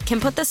guarantee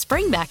can put the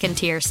spring back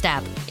into your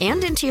step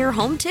and into your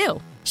home, too.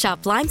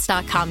 Shop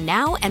Blinds.com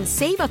now and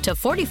save up to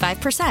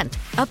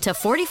 45%. Up to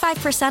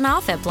 45%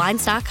 off at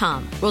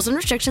Blinds.com. Rules and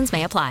restrictions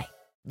may apply.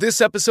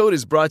 This episode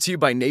is brought to you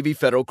by Navy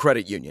Federal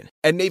Credit Union.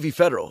 At Navy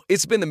Federal,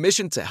 it's been the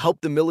mission to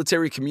help the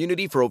military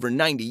community for over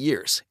 90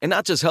 years. And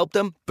not just help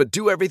them, but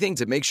do everything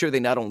to make sure they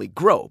not only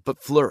grow,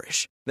 but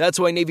flourish. That's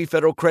why Navy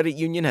Federal Credit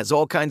Union has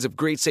all kinds of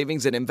great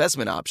savings and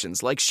investment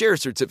options like share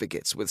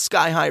certificates with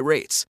sky-high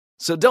rates.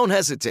 So don't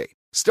hesitate.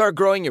 Start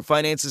growing your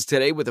finances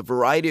today with a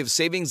variety of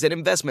savings and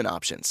investment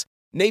options.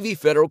 Navy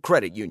Federal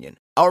Credit Union.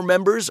 Our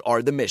members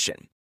are the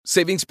mission.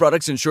 Savings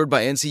products insured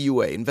by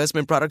NCUA.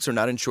 Investment products are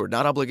not insured,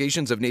 not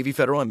obligations of Navy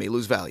Federal and may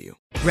lose value.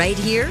 Right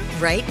here,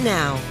 right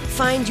now.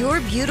 Find your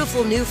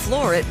beautiful new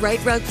floor at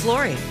Right Rug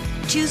Flooring.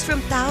 Choose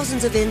from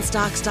thousands of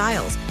in-stock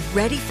styles,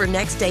 ready for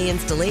next day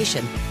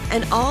installation,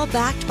 and all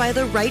backed by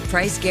the right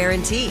price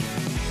guarantee.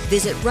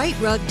 Visit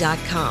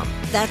rightrug.com.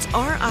 That's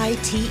RITERUG.com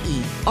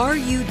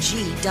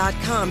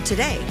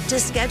today to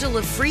schedule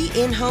a free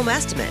in-home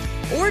estimate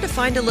or to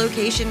find a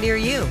location near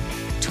you.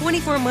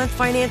 24-month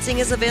financing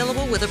is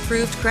available with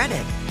approved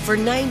credit. For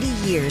 90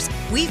 years,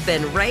 we've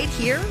been right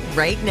here,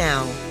 right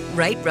now.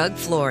 Right Rug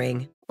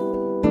Flooring.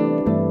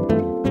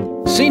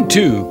 Scene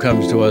 2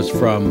 comes to us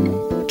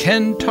from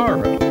Ken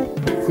Taro,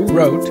 who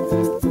wrote,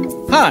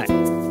 "Hi,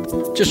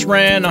 just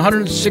ran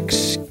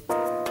 106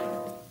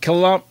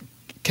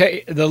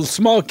 the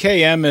small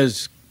km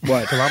is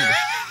what?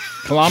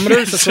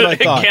 Kilometers? That's what I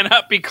thought. It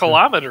cannot be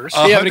kilometers.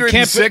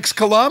 106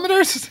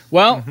 kilometers?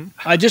 Well,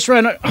 I just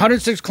ran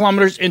 106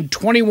 kilometers in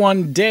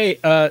 21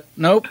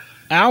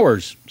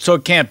 hours. So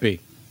it can't be.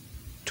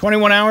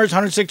 21 hours,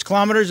 106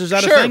 kilometers, is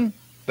that a thing?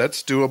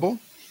 That's doable.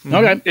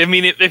 Okay. I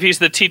mean, if he's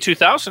the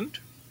T2000.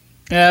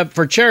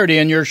 For charity,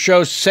 and your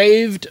show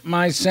saved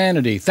my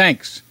sanity.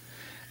 Thanks.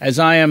 As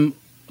I am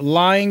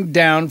lying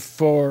down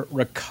for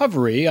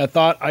recovery, I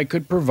thought I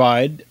could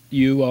provide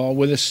you all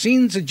with a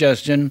scene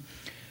suggestion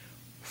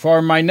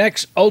for my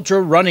next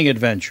ultra running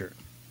adventure.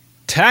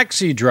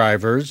 Taxi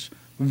drivers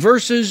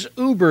versus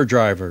Uber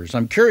drivers.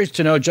 I'm curious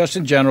to know, just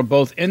in general,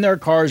 both in their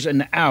cars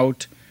and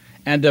out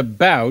and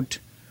about,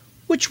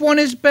 which one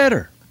is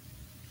better?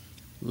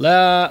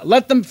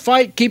 Let them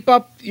fight. Keep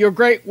up your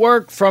great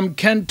work from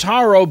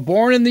Kentaro,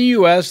 born in the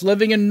U.S.,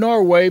 living in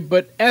Norway,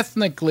 but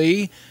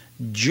ethnically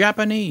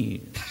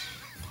Japanese.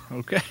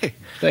 Okay.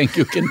 Thank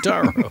you,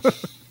 Kentaro.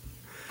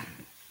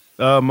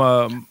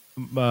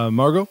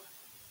 Margot?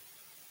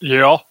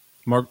 Yeah.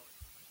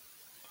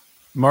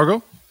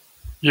 Margot?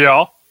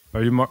 Yeah.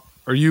 Are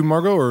you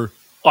Margot or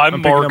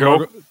I'm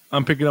Margot.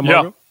 I'm picking up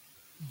Margot. Yeah.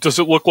 Does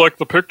it look like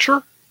the picture?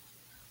 A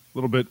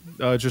little bit.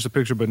 Just a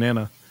picture of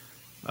banana.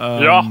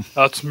 Yeah,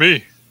 that's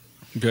me.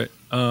 Okay.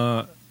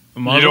 You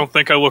don't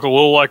think I look a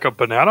little like a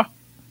banana?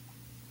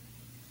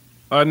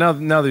 Now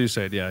that you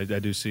say it, yeah, I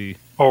do see.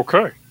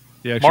 Okay.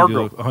 Yeah, actually,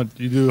 Margot.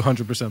 you do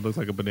 100% look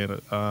like a banana.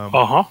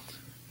 Are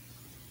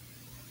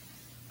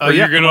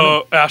you going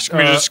to ask me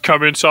to just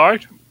come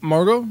inside?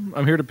 Margot,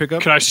 I'm here to pick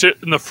up. Can I sit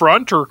in the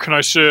front or can I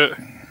sit?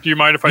 Do you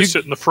mind if I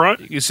sit in the front?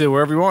 You can sit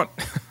wherever you want.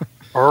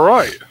 All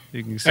right.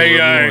 You can sit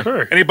wherever you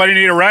want. Anybody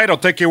need a ride? I'll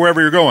take you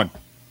wherever you're going.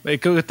 Hey,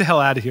 go get the hell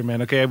out of here,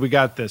 man. Okay, we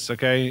got this.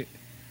 Okay.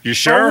 You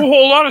sure? Oh,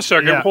 hold on a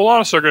second. Yeah. Hold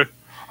on a second.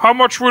 How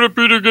much would it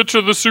be to get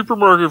to the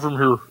supermarket from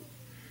here?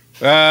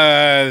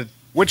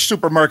 Which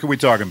supermarket are we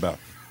talking about?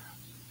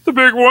 The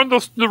big one,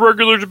 the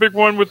regular big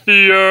one with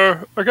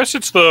the, I guess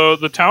it's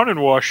the Town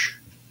and Wash.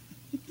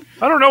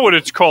 I don't know what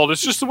it's called.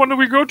 It's just the one that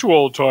we go to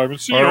all the time.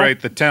 It's, all right,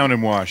 the Town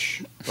and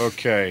Wash.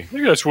 Okay. I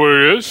think that's what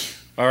it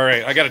is. All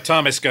right, I got a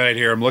Thomas guide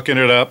here. I'm looking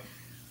it up.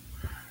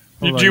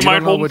 Do you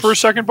mind holding for a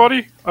second,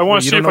 buddy? I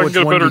want to see if I can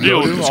get a better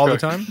deal with this all guy. the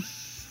time?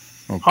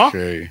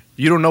 Okay.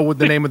 You don't know what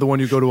the name of the one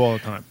you go to all the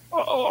time.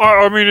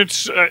 I mean,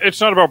 it's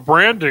not about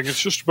branding.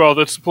 It's just about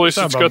that's the place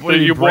that's got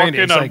you walk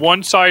in on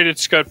one side.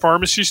 It's got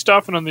pharmacy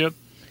stuff, and on the other.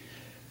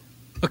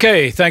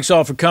 Okay, thanks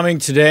all for coming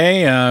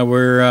today.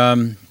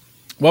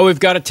 We've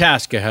got a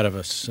task ahead of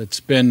us. It's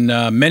been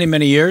many,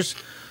 many years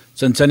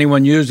since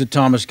anyone used a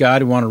Thomas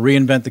Guide. We want to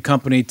reinvent the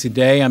company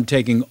today. I'm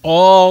taking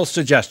all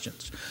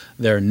suggestions.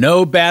 There are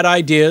no bad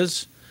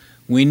ideas.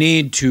 We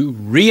need to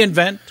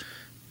reinvent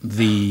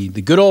the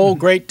good old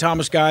great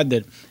Thomas Guide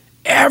that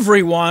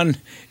everyone,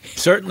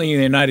 certainly in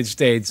the United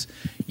States,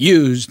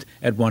 used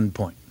at one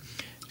point.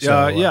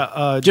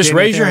 So, just Danny,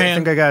 raise your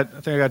hand. I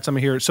think I got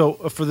something here. So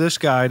for this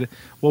guide,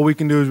 what we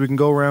can do is we can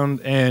go around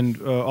and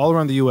all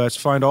around the U.S.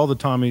 find all the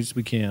Tommies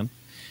we can.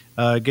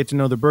 Get to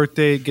know their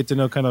birthday. Get to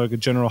know kind of like a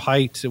general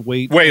height,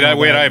 weight. Wait,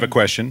 I have a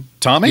question.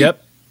 Tommy?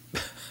 Yep.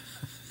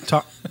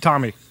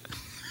 Tommy.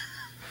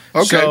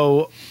 Okay.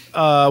 So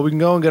we can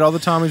go and get all the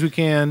Tommies we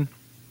can.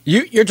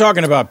 You're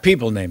talking about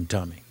people named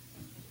Tommy.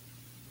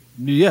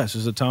 Yes,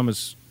 it's a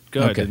Thomas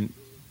guide. Okay.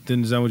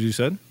 Is that what you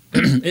said?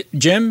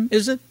 Jim,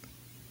 is it?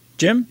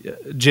 Jim?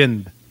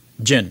 Jin.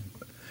 Jinb.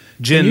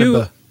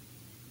 Jinb.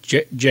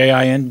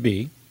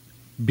 Jinb.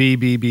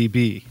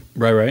 B.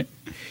 Right.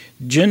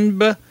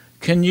 Jinb,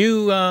 can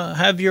you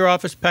have your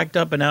office packed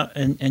up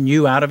and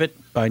you out of it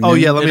by noon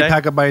let today? me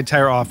pack up my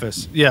entire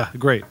office. Yeah,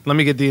 great. Let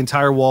me get the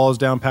entire walls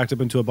down, packed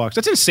up into a box.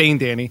 That's insane,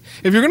 Danny.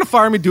 If you're going to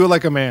fire me, do it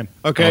like a man,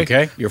 okay?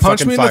 Okay, you're Punch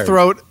fucking me fired. in the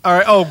throat. All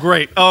right. Oh,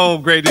 great.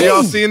 Are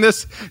y'all seeing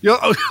this? You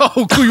want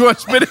to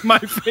spit in my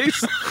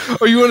face?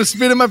 Or you want to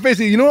spit in my face?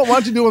 You know what? Why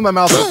don't you do it with my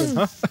mouth open,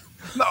 huh?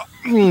 No.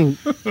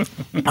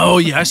 Oh,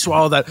 yeah, I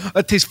swallowed that.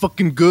 That tastes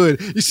fucking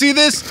good. You see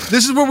this?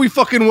 This is where we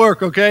fucking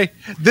work, okay?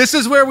 This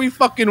is where we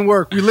fucking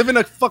work. We live in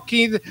a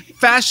fucking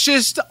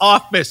fascist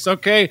office,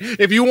 okay?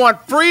 If you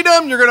want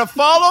freedom, you're going to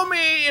follow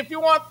me. If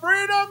you want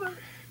freedom...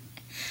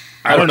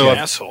 I don't know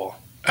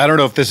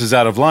if this is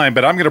out of line,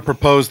 but I'm going to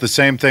propose the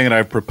same thing that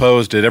I've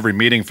proposed at every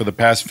meeting for the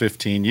past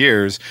 15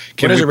 years.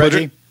 What is it,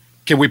 Reggie?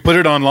 Can we put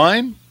it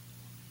online?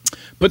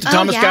 Put the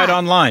Thomas Guide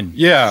online.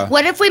 Yeah.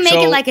 What if we make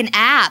it like an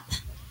app?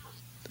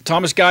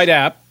 Thomas Guide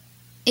app.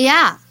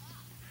 Yeah.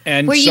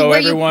 And where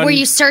everyone...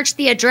 you search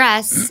the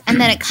address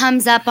and then it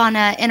comes up on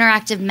an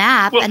interactive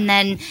map and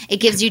then it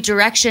gives you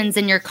directions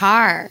in your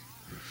car.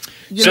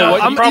 Before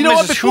I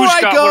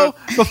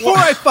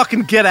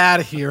fucking get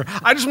out of here,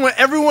 I just want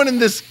everyone in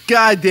this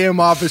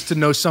goddamn office to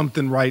know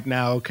something right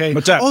now, okay?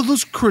 What's that? Oh,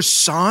 those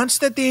croissants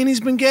that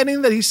Danny's been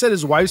getting that he said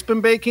his wife's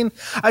been baking.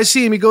 I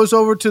see him. He goes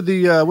over to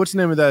the, what's the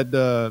name of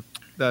that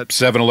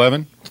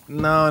 7-Eleven?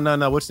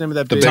 No. What's the name of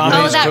that? The big big one?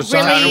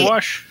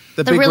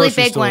 The really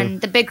big one.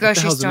 The big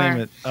grocery what the hell's store. The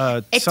name of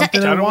it? It's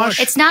something and Wash?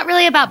 It's not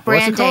really about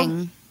What's it called?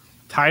 branding.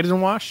 Tide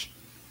and Wash?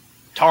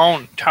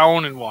 Town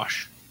and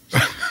Wash.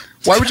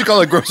 Why would you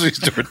call a grocery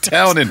store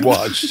Town and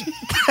Wash?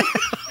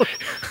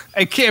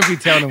 It can't be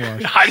Town and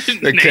Wash. I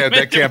didn't name it.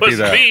 That can't be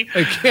that.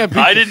 It can't be.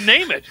 I didn't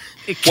name it.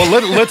 Well,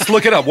 let's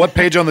look it up. What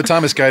page on the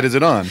Thomas Guide is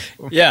it on?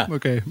 Yeah.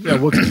 Okay. Yeah.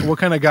 What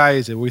kind of guy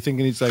is it? We're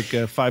thinking he's like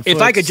 5 foot.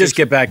 If I could just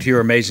get back to your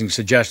amazing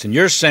suggestion,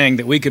 you're saying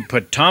that we could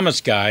put Thomas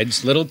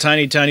Guides, little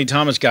tiny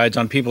Thomas Guides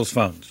on people's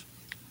phones.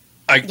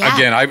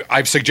 Again,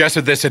 I've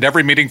suggested this at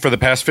every meeting for the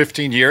past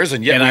 15 years,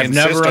 and yet we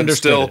insist on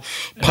still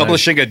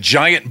publishing a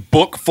giant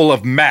book full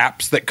of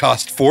maps that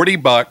cost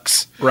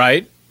 $40.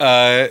 Right.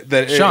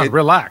 Sean,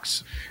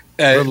 relax.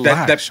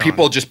 That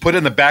people just put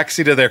in the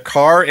backseat of their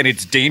car, and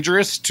it's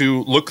dangerous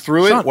to look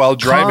through it while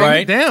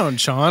driving. Calm down,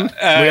 Sean.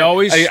 We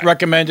always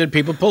recommended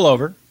people pull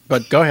over,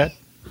 but go ahead.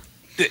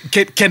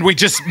 Can we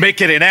just make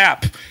it an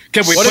app?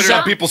 Can we put it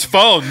on people's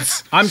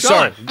phones? I'm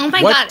sorry. Oh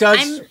my God.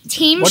 I'm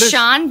Team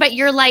Sean, but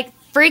you're like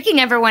freaking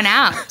everyone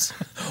out.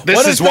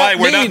 This is why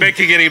we're not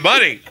making any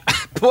money.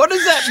 What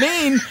does that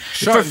mean?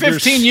 For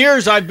 15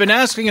 years, I've been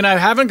asking, and I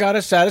haven't got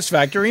a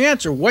satisfactory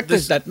answer. What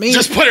does that mean?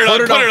 Just put it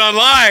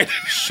online.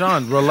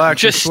 Sean,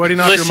 relax. You're sweating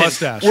out your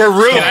mustache. We're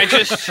rude. Can I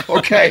just...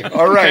 Okay,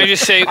 all right. Can I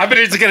just say... I'm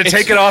just going to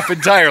take it off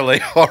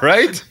entirely, all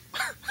right?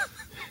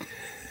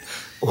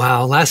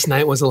 Wow, last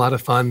night was a lot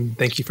of fun.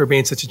 Thank you for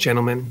being such a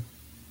gentleman.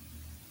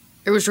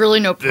 It was really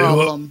no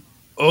problem.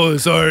 Oh,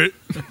 sorry.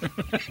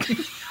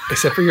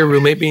 Except for your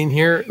roommate being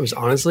here, it was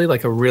honestly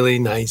like a really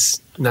nice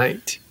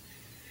night.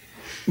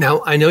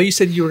 Now, I know you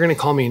said you were going to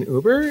call me an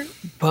Uber,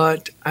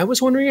 but I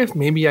was wondering if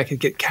maybe I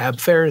could get cab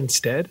fare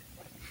instead.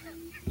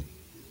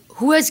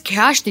 Who has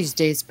cash these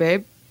days,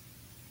 babe?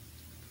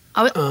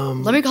 Let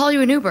me call you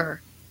an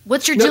Uber.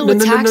 What's your deal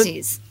with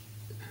taxis?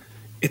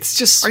 It's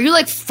just... Are you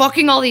like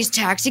fucking all these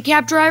taxi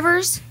cab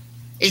drivers?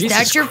 Is Jesus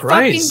that your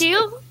Christ. fucking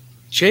deal?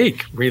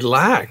 Jake,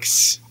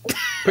 relax.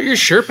 Put your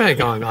shirt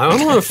back on. I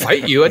don't want to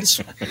fight you.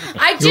 Everything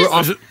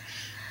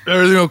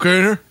okay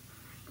in here?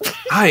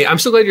 Hi, I'm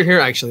so glad you're here,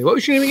 actually. What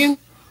was your name again?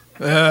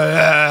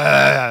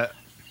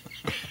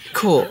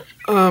 Cool.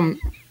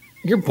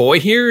 Your boy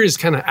here is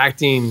kind of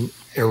acting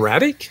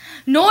erratic.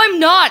 No, I'm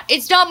not.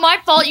 It's not my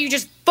fault you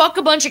just fuck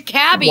a bunch of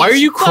cabbies. Why are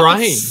you fucking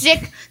crying?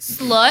 Sick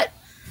slut.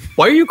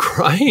 Why are you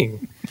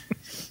crying?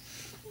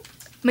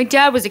 My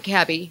dad was a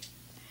cabbie.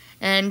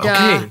 And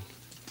Okay.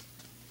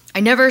 I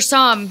never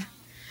saw him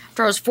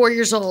after I was 4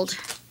 years old.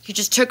 He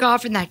just took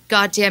off in that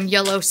goddamn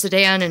yellow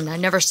sedan and I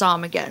never saw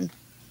him again.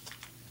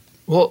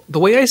 Well, the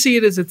way I see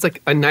it is it's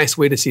like a nice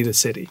way to see the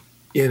city,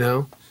 you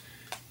know?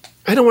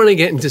 I don't want to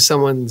get into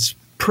someone's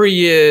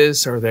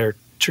Prius or their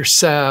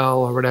Tercel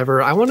or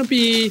whatever. I want to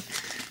be...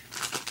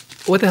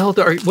 What the hell?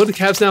 What are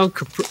cabs now?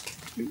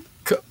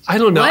 I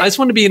don't know. What? I just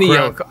want to be in a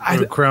yellow...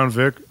 Crown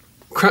Vic.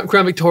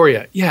 Crown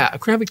Victoria. Yeah, a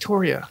Crown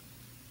Victoria.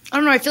 I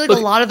don't know. I feel like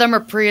a lot of them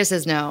are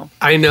Priuses now.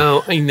 I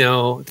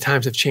know.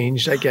 Times have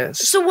changed, I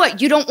guess. So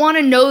what? You don't want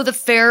to know the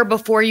fare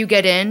before you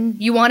get in?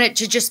 You want it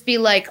to just be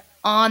like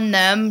on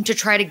them to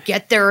try to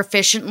get there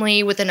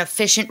efficiently with an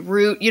efficient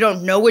route. You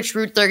don't know which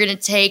route they're going to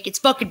take. It's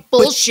fucking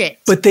bullshit.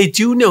 But they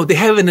do know. They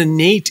have an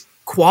innate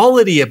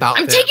quality about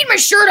them. I'm taking my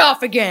shirt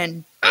off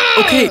again.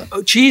 Okay.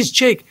 Oh, geez,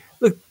 Jake.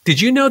 Look, did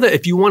you know that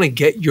if you want to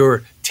get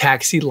your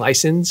taxi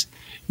license,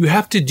 you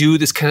have to do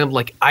this kind of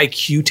like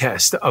IQ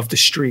test of the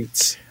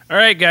streets? All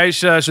right, guys.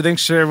 So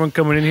thanks for everyone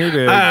coming in here to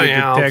get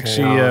the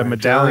taxi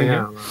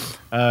medallion.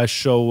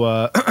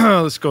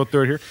 Let's go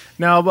through it here.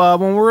 Now,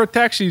 when we're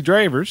taxi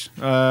drivers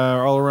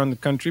all around the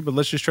country, but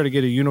let's just try to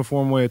get a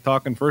uniform way of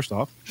talking first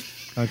off.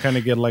 Kind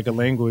of get like a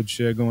language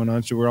going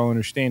on so we're all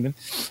understanding.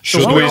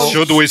 Should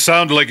we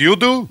sound like you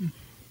do?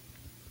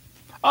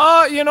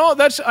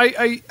 That's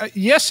I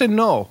yes and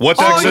no. What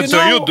accent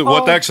are you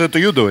What accent are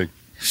you doing?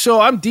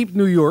 So I'm deep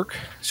New York.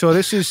 So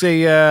this is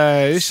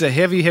a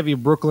heavy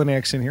Brooklyn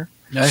accent here.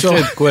 I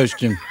have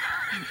question.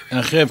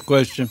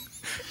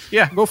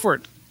 Yeah, go for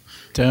it.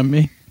 Tell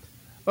me.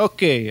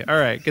 Okay, all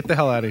right. Get the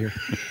hell out of here.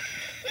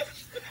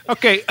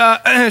 Okay,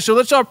 so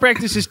let's all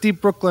practice this deep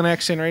Brooklyn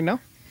accent right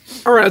now.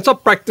 All right, let's all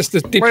practice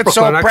this deep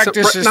Brooklyn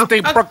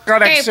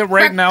accent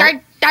right now.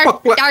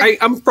 Brooklyn,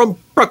 I'm from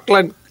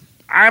Brooklyn.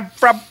 I'm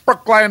from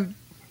Brooklyn.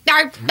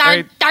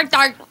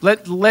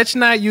 Let's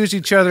not use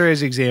each other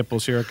as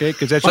examples here, okay?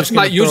 Because that's let's just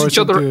not use each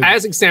other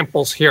as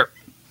examples here.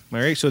 All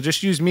right, so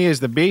just use me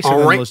as the base.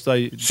 All right.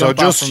 So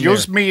just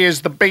use me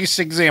as the base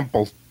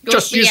example.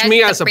 Just use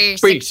me as a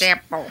base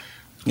example.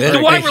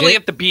 Do I really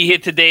have to be here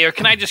today, or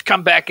can I just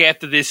come back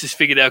after this is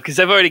figured out? Because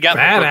I've already got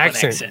bad my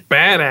accent.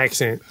 Bad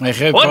accent. I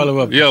have What? follow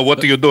up. Yeah,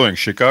 what are you doing,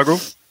 Chicago?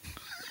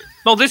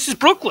 No, this is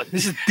Brooklyn.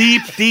 This is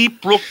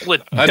deep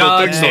Brooklyn. I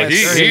don't think so.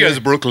 He has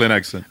a Brooklyn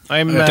accent.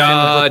 I'm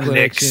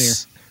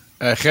Nix.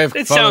 I have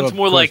It sounds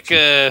more like.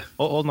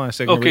 hold on a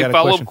second. We Okay, got a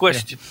follow-up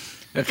question.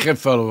 I have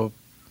follow up.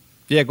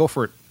 Yeah, go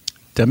for it.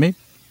 Tell me.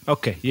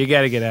 Okay, you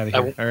got to get out of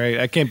here. All right,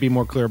 I can't be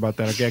more clear about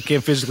that. Okay, I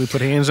can't physically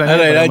put hands on you. All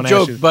right, but I'm I gonna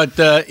joke, ask you-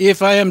 but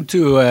if I am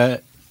to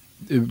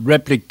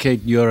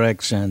replicate your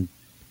accent,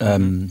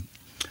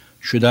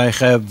 should I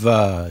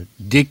have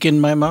dick in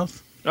my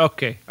mouth?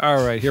 Okay,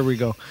 all right, here we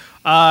go.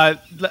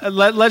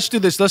 Let's do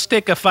this. Let's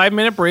take a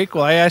 5-minute break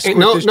while I ask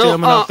this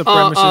gentleman off the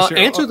premises here.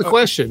 Answer the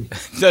question.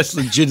 That's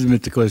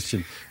legitimate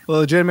question. Well,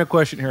 legitimate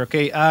question here.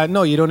 Okay,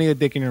 no, you don't need a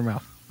dick in your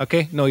mouth.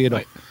 Okay, no, you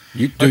don't.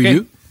 Do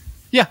you?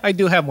 Yeah, I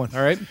do have one.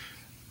 All right,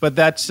 but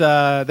that's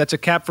a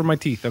cap for my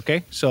teeth.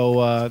 Okay,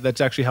 so that's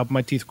actually helping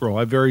my teeth grow.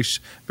 I have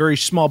very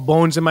small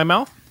bones in my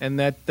mouth, and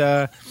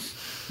that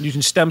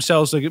using stem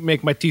cells to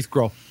make my teeth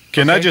grow.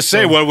 Can I just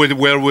say, while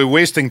we're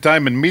wasting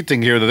time in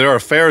meeting here, that there are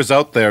fares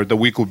out there that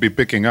we could be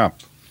picking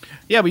up.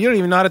 Yeah, but you don't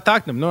even know how to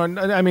talk to them. No,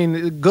 I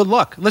mean, good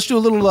luck. Let's do a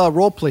little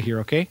role play here,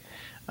 okay?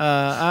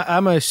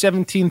 I'm a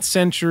 17th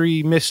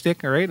century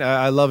mystic, all right?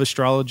 I love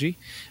astrology.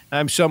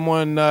 I'm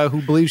someone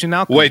who believes in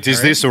alchemy. Wait,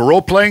 is this a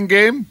role-playing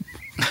game?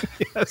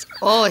 Yes.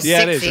 Oh,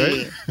 Yeah, sexy. it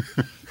is,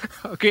 right?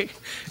 Okay,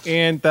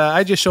 and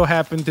I just so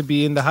happen to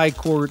be in the high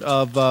court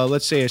of,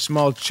 let's say, a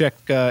small Czech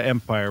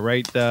empire,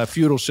 right?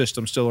 Feudal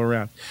system still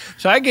around.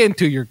 So I get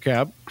into your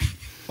cab.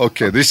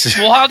 Okay, this is...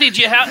 Well, how did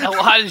you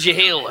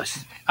hail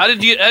us? How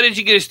did you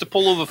get us to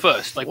pull over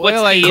first? Like,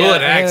 what's the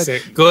good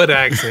accent? Good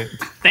accent.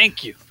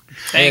 Thank you.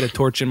 I had a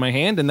torch in my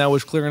hand, and that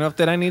was clear enough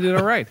that I needed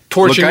a ride.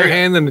 Torch in your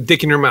hand and a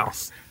dick in your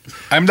mouth.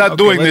 I'm not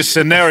doing this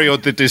scenario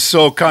that is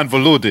so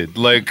convoluted.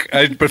 Like,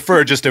 I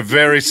prefer just a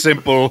very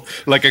simple,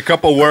 like a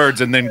couple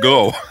words and then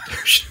go.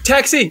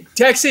 Taxi.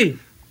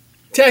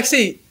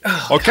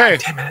 Oh, okay.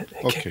 God damn it.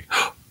 Okay.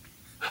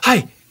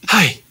 Hi.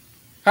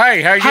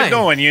 Hey, how you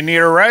doing? You need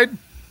a ride?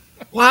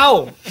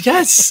 Wow.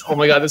 Yes. Oh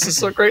my God, this is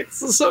so great.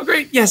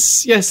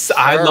 Yes.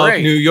 I All love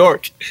right. New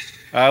York.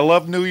 I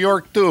love New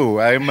York, too.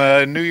 I'm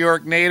a New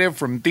York native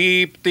from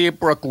deep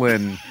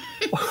Brooklyn.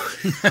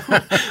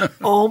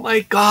 Oh my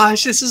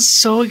gosh, this is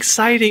so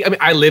exciting. I mean,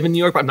 I live in New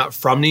York, but I'm not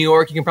from New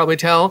York. You can probably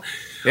tell.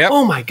 Yep.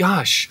 Oh my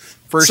gosh.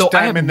 First So I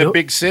time have in the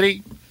big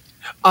city?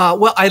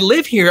 Well, I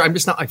live here. I'm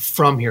just not like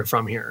from here.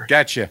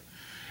 Gotcha.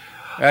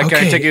 Can I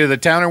Okay. take you to the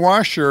Town and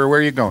Wash, or where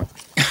are you going?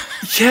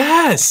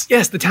 Yes,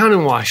 the Town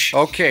and Wash.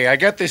 Okay, I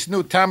got this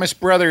new Thomas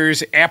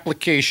Brothers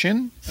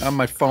application on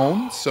my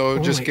phone, so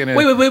just gonna...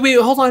 Wait,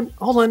 hold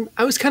on.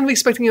 I was kind of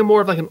expecting a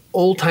more of like an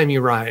old-timey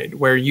ride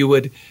where you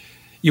would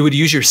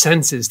use your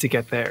senses to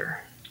get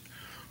there.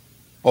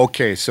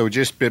 Okay, so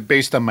just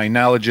based on my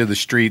knowledge of the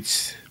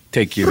streets,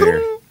 take you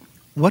there.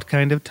 What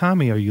kind of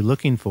Tommy are you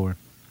looking for?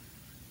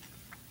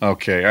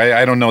 Okay,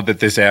 I don't know that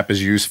this app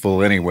is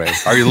useful anyway.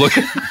 Are you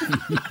looking?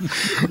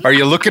 Are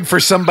you looking for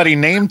somebody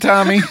named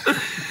Tommy?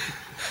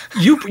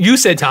 You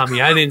said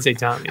Tommy. I didn't say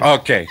Tommy.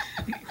 Okay,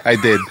 I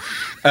did.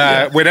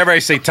 Whenever I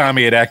say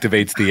Tommy, it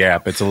activates the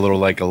app. It's a little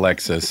like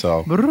Alexa.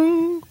 So,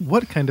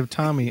 what kind of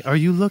Tommy are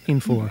you looking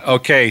for?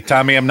 okay,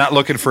 Tommy, I'm not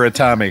looking for a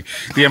Tommy.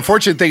 The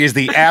unfortunate thing is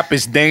the app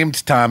is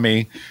named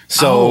Tommy.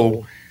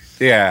 So,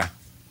 yeah.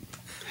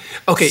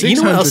 Okay, you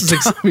know what else is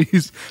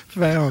Tommies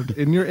found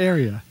in your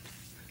area?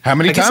 How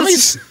many I guess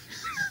Tommies?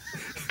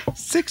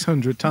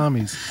 600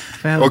 Tommies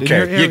found in your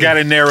Okay, area. you got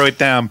to narrow it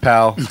down,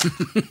 pal.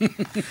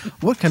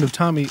 What kind of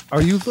Tommy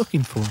are you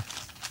looking for?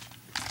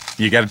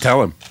 You got to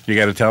tell him. You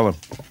got to tell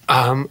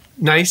him.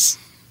 Nice.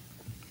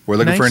 We're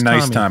looking for a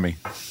nice Tommy.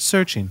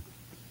 Searching.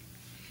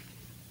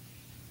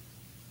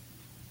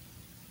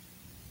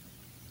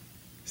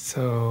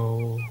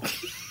 So,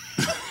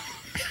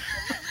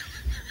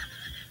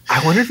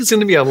 I wonder if it's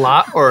going to be a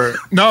lot or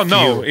No.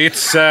 few.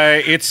 It's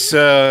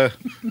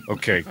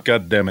okay.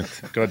 God damn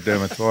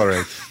it. All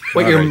right.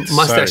 Wait, All your right,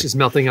 mustache sorry. is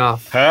melting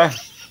off. Huh?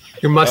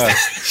 Your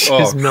mustache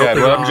Oh, is God.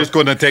 melting Well, off. I'm just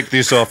going to take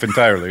this off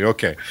entirely.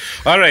 Okay.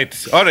 All right,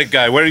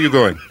 guy. Where are you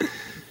going?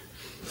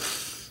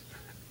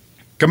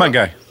 Come on,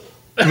 guy.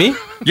 Me?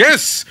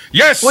 Yes.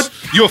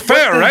 You're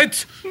fair,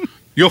 right?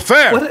 You're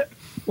fair.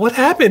 What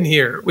happened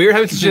here? We were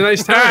having such a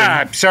nice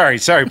time. Sorry,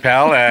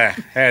 pal.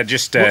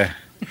 Just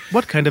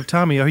What kind of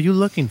Tommy are you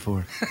looking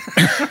for?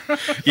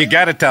 you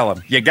got to tell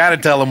him. You got to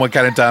tell him what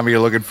kind of Tommy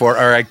you're looking for,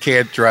 or I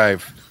can't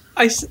drive.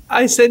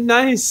 I said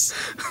nice.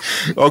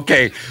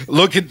 Okay,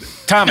 looking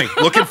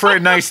for a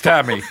nice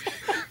Tommy.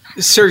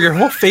 Sir, your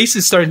whole face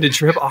is starting to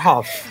drip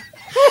off.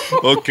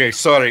 Okay,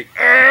 sorry.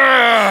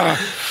 I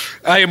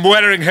am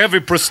wearing heavy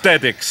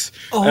prosthetics.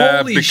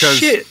 Holy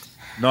shit.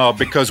 No,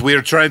 because we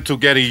are trying to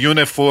get a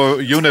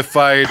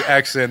unified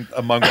accent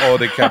among all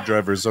the cab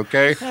drivers,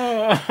 okay?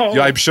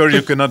 Yeah, I'm sure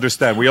you can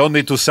understand. We all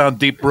need to sound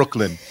deep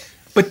Brooklyn.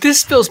 But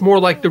this feels more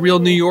like the real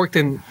New York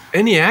than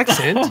any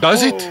accent.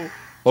 Does it?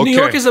 Okay. New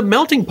York is a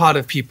melting pot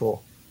of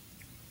people.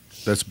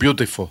 That's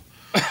beautiful.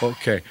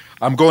 Okay.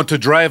 I'm going to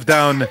drive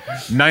down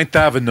 9th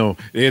Avenue.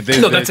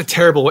 No, that's a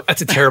terrible way.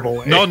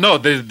 No,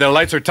 the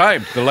lights are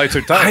timed.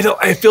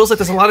 It feels like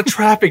there's a lot of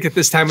traffic at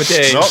this time of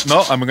day.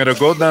 No, I'm going to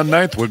go down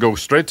 9th. We'll go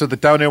straight to the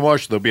town and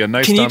wash. There'll be a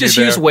nice Can you Tommy just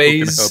there use who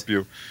Waze? can help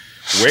you.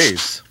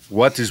 Waze?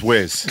 What is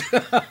Waze?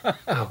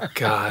 Oh,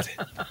 God.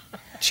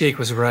 Jake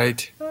was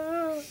right.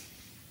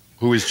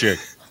 Who is Jake?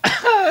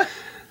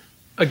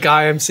 A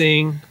guy I'm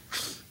seeing.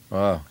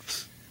 Oh.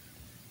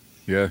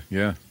 Yeah.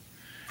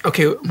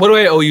 Okay, what do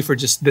I owe you for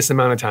just this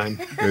amount of time?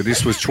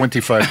 This was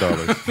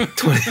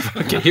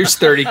 $25. Okay, here's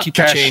 30. Keep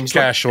the change.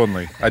 Cash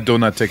only. I do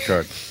not take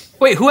card.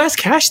 Wait, who has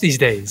cash these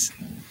days?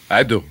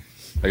 I do.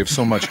 I have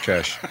so much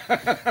cash.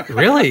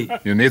 Really?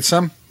 You need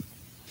some?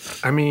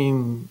 I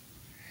mean...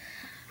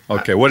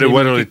 Okay, what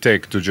will it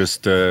take to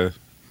just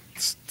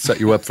set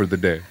you up for the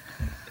day?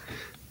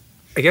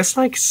 I guess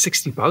like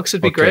 $60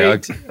 would be Okay,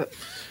 great.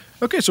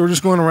 Okay, so we're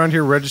just going around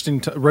here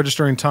registering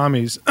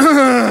Tommies.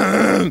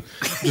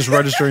 Just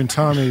registering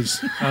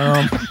Tommies.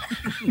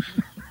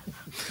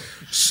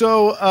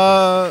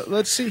 So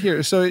let's see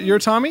here. So you're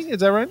Tommy, is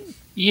that right?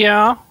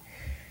 Yeah.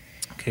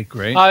 Okay,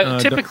 great.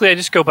 Typically, I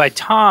just go by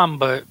Tom,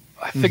 but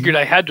I figured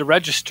I had to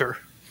register.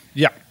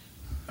 Yeah.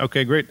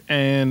 Okay, great.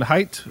 And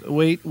height,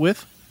 weight,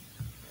 width?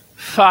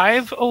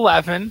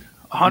 5'11",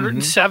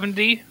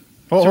 170.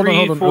 Hold on.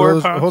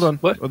 pounds. Hold on.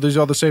 What? Are these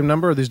all the same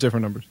number or are these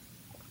different numbers?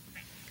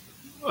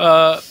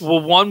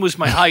 Well, one was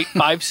my height,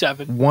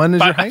 5'7". One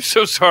is your height? I'm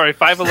so sorry.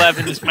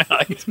 5'11" is my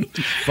height.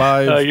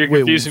 You're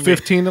confusing me.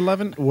 15,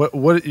 11?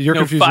 What? You're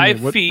confusing 5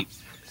 me. What? feet,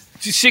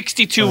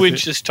 62 5 feet.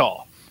 inches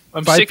tall.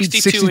 I'm 5 feet,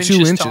 62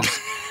 inches tall.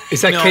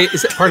 Is that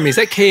pardon me, is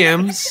that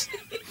KMs?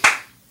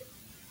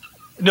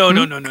 No.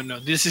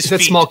 This is Is that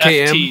feet, small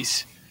KM?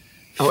 FTs.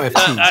 Oh,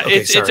 FTs. Okay,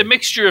 it's a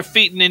mixture of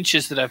feet and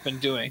inches that I've been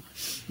doing.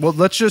 Well,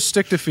 let's just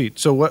stick to feet.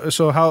 So what?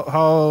 So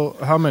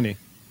how many?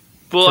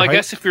 Well, For I height?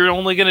 guess if you're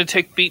only going to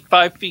take feet,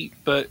 5 feet,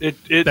 but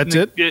That's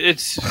it?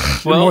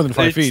 It's You're more than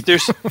 5 feet.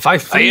 There's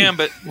 5 feet. I am,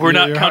 but we're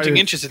not You're counting higher.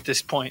 inches at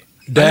this point.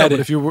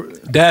 Daddy,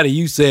 Daddy,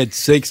 you said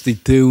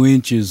 62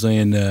 inches,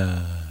 and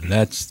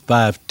that's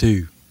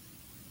 5'2".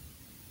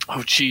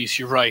 Oh, geez,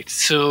 you're right.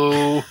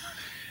 So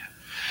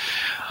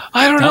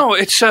I don't know.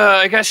 It's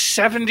I guess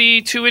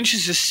 72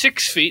 inches is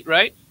 6 feet,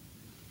 right?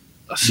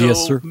 So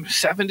Yes, sir.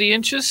 70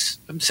 inches.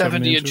 I'm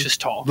 70 inches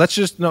tall.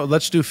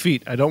 Let's do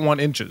feet. I don't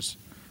want inches.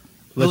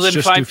 Well, Let's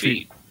then just 5 do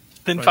feet.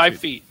 Then 5 5 feet.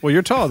 feet. Well,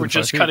 you're taller We're than 5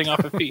 just feet. cutting off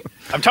a feet.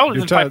 I'm taller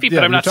You're than 5 feet, yeah,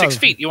 but I'm you're not 6 taller.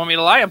 feet. You want me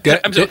to lie? I'm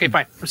okay,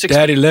 fine. I'm 6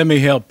 Daddy, feet. let me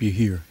help you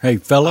here. Hey,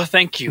 fella.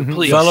 Thank you,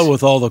 please. Fella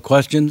with all the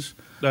questions.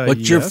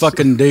 What's your yes.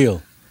 fucking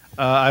deal?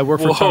 I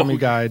work for Whoa. Tommy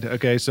Guide.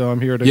 Okay, so I'm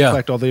here to Yeah.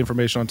 collect all the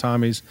information on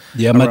Tommies.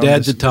 Yeah, my around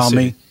dad's this- a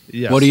Tommy. this city.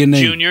 Yes. What do you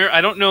need? Junior,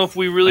 I don't know if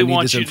we really I need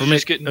want this you to informa-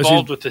 just get Is he-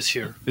 involved with this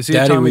here. Is he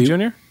Daddy, a Tommy we-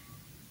 Jr.?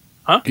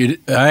 Huh?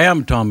 I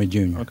am Tommy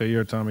Jr. Okay,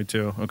 you're a Tommy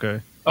too.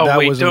 Okay. Oh, that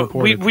wait, wasn't don't-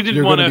 reported. we didn't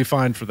You're going to wanna- be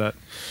fined for that.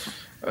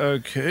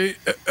 Okay.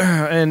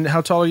 And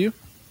how tall are you?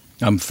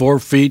 I'm 4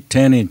 feet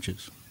 10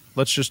 inches.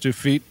 Let's just do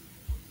feet.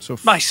 So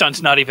My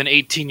son's not even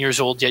 18 years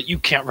old yet. You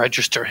can't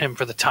register him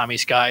for the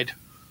Tommy's Guide.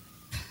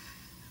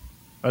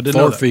 I didn't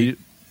 4 know that. feet.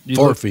 You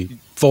 4 look- feet.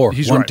 4.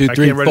 He's 1, right. 2, I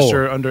 3, can't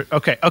register 4. under.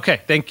 Okay.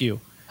 Thank you.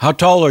 How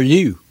tall are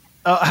you?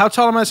 How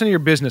tall am I in your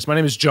business? My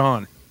name is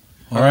John.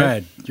 All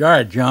right,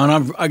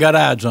 John. I got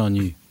odds on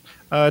you.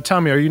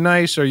 Tommy, are you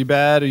nice? Are you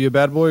bad? Are you a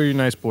bad boy or are you a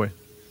nice boy?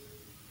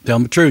 Tell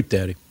me the truth,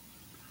 Daddy.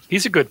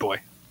 He's a good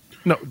boy.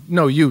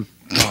 No, you,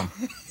 Tom.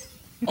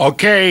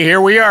 Okay, here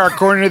we are.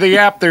 According to the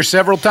app, there's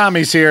several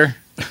Tommies here.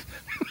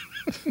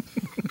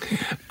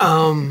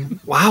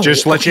 Wow.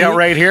 Just let you out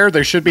right here.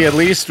 There should be at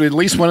least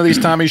one of these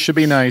Tommies should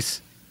be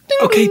nice.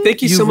 Okay,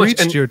 thank you so much.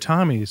 Reached your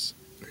Tommies.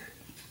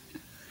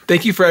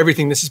 Thank you for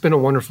everything. This has been a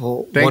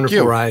wonderful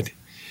ride.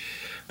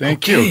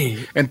 Thank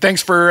you. And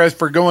thanks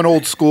for going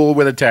old school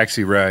with a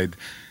taxi ride.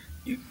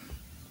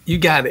 You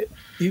got it.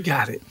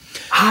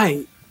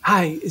 Hi.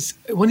 Is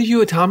one of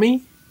you a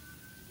Tommy?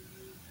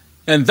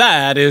 And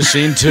that is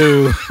scene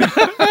 2.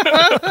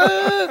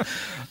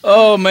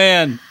 Oh,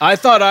 man. I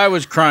thought I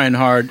was crying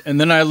hard. And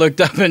then I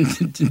looked up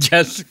and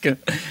Jessica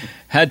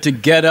had to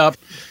get up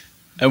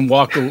and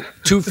walk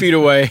 2 feet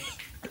away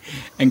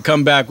and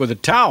come back with a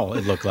towel,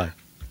 it looked like.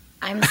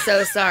 I'm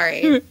so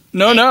sorry.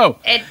 No.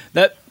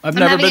 I've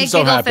never been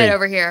so happy. I'm having a giggle fit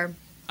over here.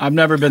 I've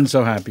never been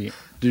so happy.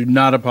 Do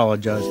not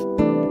apologize.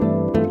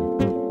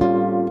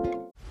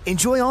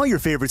 Enjoy all your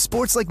favorite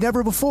sports like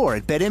never before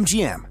at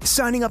BetMGM.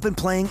 Signing up and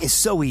playing is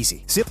so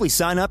easy. Simply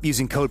sign up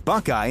using code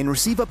Buckeye and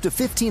receive up to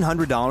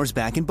 $1,500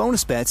 back in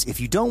bonus bets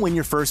if you don't win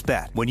your first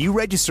bet. When you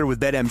register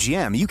with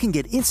BetMGM, you can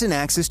get instant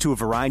access to a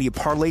variety of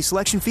parlay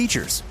selection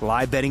features,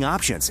 live betting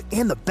options,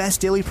 and the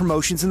best daily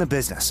promotions in the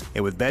business.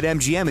 And with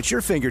BetMGM at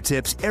your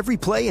fingertips, every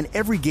play and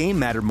every game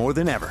matter more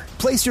than ever.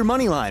 Place your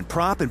moneyline,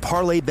 prop, and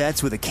parlay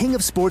bets with the king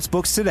of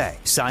sportsbooks today.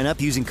 Sign up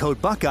using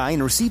code Buckeye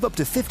and receive up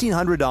to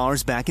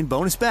 $1,500 back in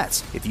bonus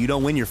bets if you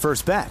don't win your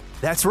first bet.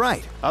 That's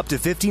right, up to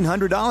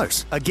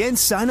 $1,500. Again,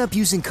 sign up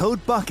using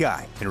code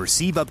Buckeye and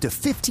receive up to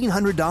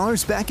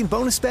 $1,500 back in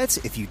bonus bets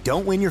if you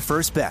don't win your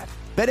first bet.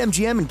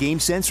 BetMGM and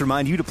GameSense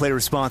remind you to play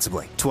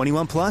responsibly.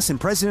 21 plus and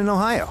present in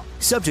Ohio.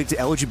 Subject to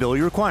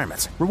eligibility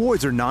requirements.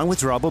 Rewards are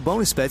non-withdrawable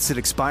bonus bets that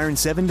expire in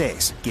 7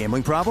 days.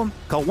 Gambling problem?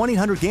 Call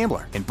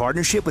 1-800-GAMBLER in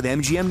partnership with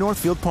MGM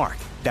Northfield Park.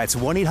 That's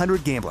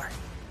 1-800-GAMBLER.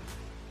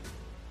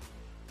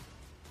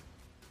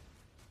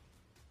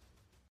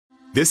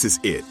 This is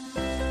it.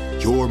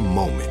 Your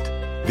moment.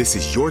 This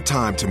is your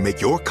time to make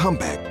your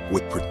comeback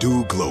with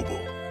Purdue Global.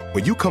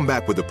 When you come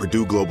back with a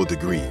Purdue Global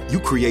degree, you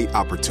create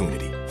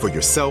opportunity for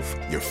yourself,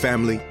 your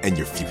family, and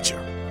your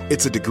future.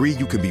 It's a degree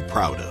you can be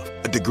proud of,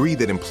 a degree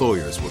that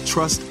employers will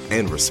trust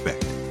and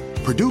respect.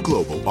 Purdue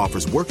Global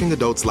offers working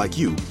adults like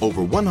you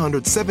over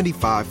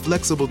 175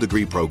 flexible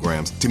degree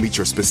programs to meet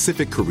your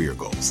specific career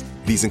goals.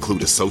 These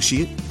include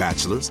associate,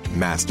 bachelor's,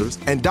 master's,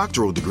 and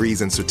doctoral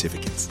degrees and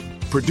certificates.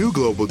 Purdue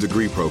Global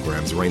degree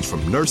programs range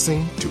from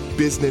nursing to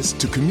business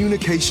to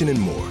communication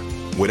and more.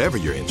 Whatever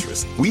your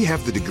interest, we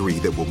have the degree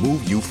that will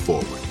move you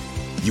forward.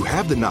 You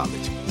have the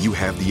knowledge, you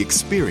have the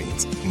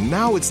experience.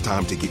 Now it's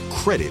time to get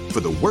credit for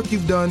the work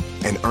you've done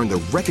and earn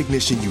the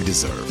recognition you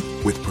deserve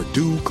with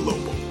Purdue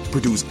Global,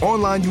 Purdue's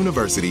online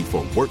university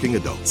for working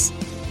adults.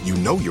 You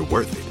know you're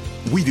worth it.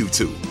 We do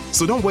too.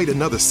 So don't wait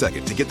another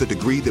second to get the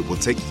degree that will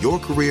take your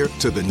career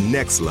to the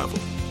next level.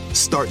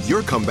 Start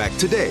your comeback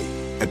today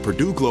at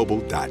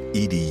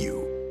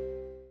purdueglobal.edu.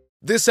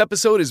 This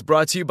episode is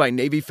brought to you by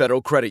Navy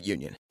Federal Credit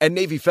Union. At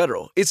Navy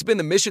Federal, it's been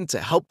the mission to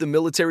help the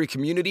military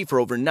community for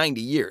over 90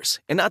 years.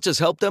 And not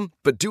just help them,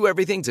 but do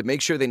everything to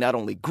make sure they not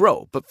only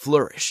grow, but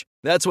flourish.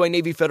 That's why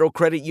Navy Federal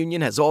Credit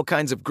Union has all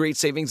kinds of great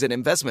savings and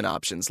investment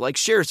options like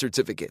share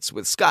certificates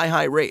with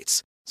sky-high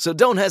rates. So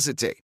don't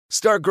hesitate.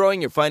 Start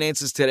growing your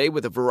finances today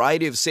with a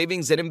variety of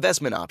savings and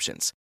investment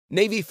options.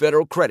 Navy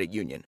Federal Credit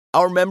Union.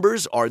 Our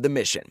members are the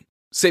mission.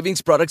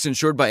 Savings products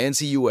insured by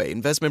NCUA.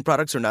 Investment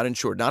products are not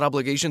insured, not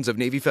obligations of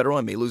Navy Federal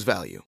and may lose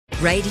value.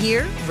 Right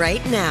here,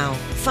 right now.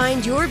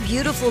 Find your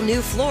beautiful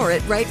new floor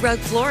at Right Rug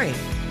Flooring.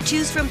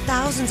 Choose from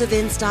thousands of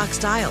in-stock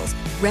styles,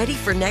 ready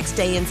for next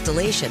day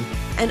installation,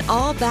 and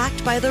all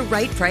backed by the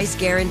right price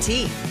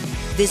guarantee.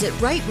 Visit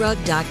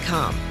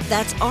rightrug.com.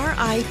 That's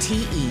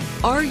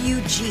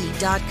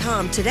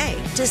RITERUG.com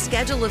today to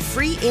schedule a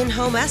free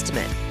in-home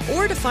estimate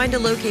or to find a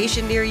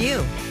location near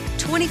you.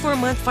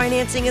 24-month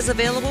financing is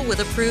available with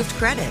approved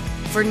credit.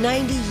 For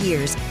 90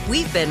 years,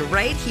 we've been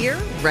right here,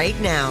 right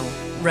now.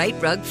 Right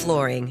Rug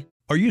Flooring.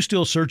 Are you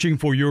still searching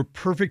for your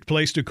perfect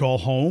place to call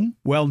home?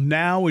 Well,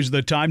 now is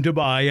the time to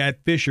buy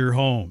at Fisher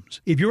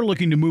Homes. If you're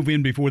looking to move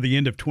in before the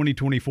end of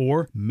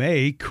 2024,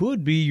 May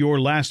could be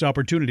your last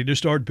opportunity to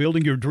start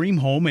building your dream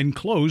home and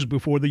close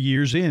before the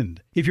year's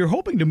end. If you're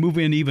hoping to move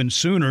in even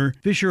sooner,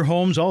 Fisher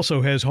Homes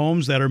also has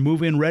homes that are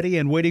move-in ready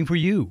and waiting for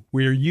you,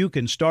 where you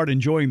can start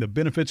enjoying the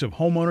benefits of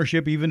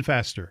homeownership even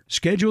faster.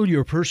 Schedule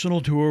your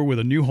personal tour with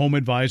a new home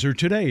advisor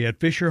today at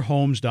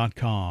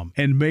FisherHomes.com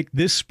and make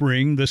this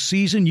spring the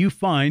season you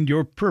find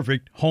your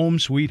perfect home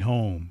sweet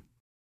home.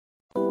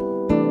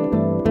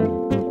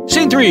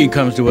 Scene 3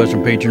 comes to us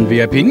from patron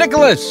VIP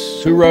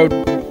Nicholas, who wrote,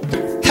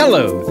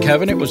 "Hello,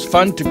 Kevin. It was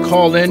fun to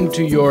call in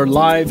to your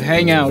live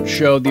hangout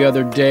show the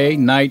other day,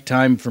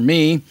 nighttime for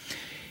me.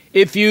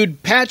 If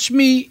you'd patch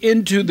me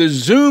into the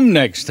Zoom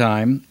next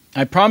time,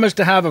 I promise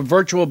to have a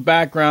virtual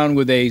background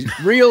with a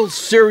real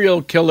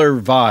serial killer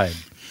vibe.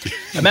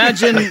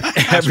 Imagine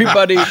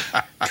everybody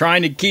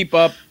trying to keep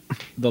up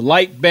the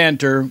light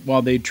banter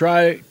while they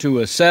try to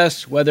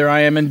assess whether I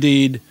am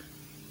indeed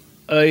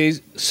a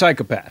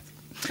psychopath.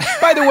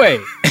 By the way,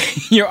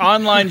 your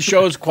online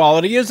show's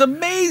quality is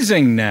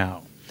amazing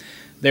now.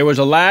 There was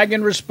a lag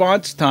in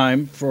response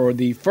time for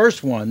the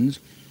first ones,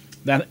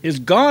 that is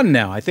gone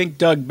now. I think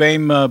Doug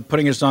Boehm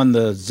putting us on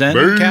the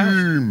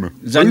Zencast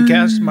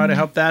might have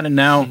helped that. And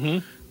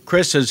now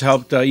Chris has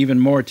helped even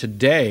more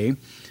today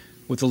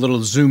with a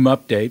little Zoom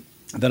update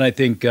that I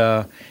think,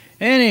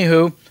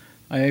 anywho,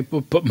 I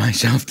will put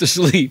myself to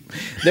sleep.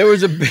 There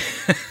was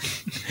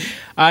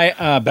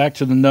back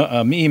to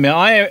the email.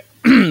 I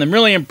am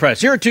really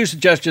impressed. Here are 2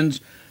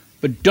 suggestions,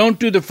 but don't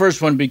do the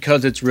first one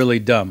because it's really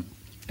dumb.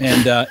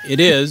 And it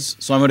is,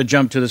 so I'm going to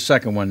jump to the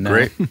second one now.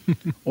 Great.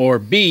 Or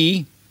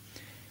B,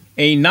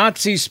 a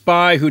Nazi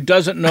spy who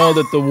doesn't know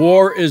that the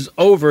war is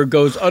over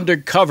goes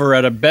undercover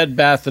at a Bed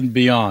Bath &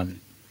 Beyond.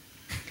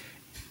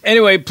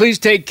 Anyway, please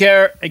take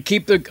care and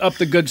keep up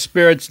the good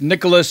spirits.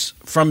 Nicholas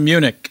from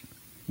Munich.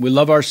 We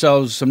love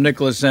ourselves some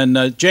Nicholas.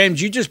 And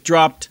James, you just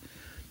dropped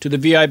to the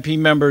VIP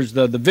members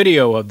the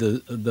video of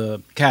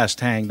the cast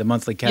hang, the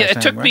monthly cast hang. Yeah,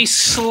 it took me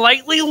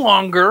slightly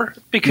longer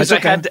because I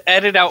had to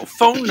edit out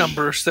phone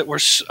numbers that were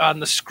on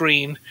the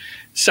screen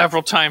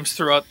several times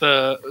throughout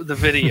the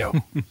video.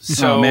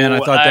 So oh, man, I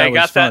thought that I was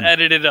got fun. that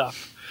edited up.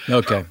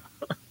 Okay.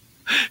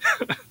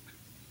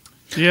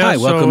 Yeah. Hi,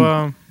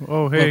 welcome.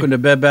 Hey. Welcome to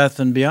Bed Bath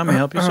 & Beyond. May I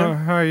help you, sir?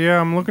 Hi. Yeah,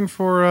 I'm looking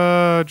for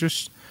a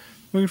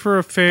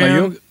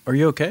fan. Are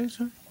you okay,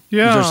 sir?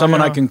 Yeah. Is there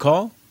someone I can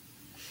call?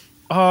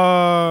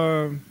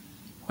 Are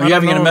you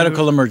having a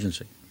medical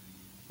emergency?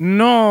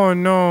 No.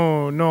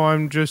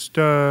 I'm just.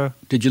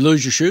 Did you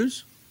lose your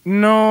shoes?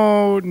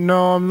 No.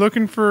 I'm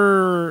looking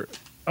for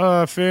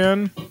a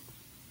fan.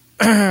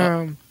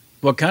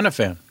 What kind of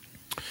fan?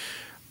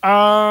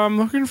 I'm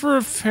looking for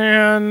a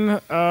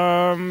fan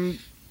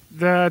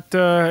that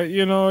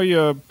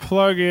you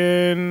plug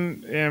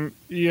in and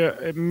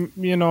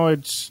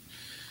it's.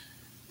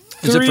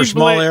 Is it for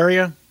small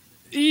area?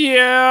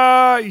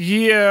 Yeah.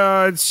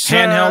 It's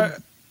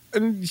handheld.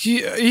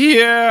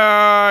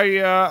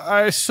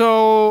 Yeah.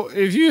 So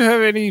if you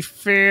have any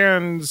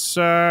fans,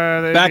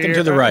 back and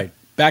to the right.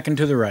 Thank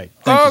you,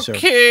 sir.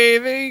 Okay,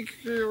 thank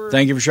you.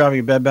 Thank you for shopping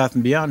at Bed Bath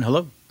 & Beyond.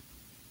 Hello?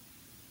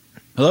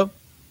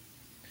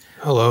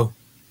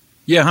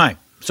 Yeah, hi.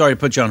 Sorry to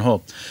put you on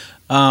hold.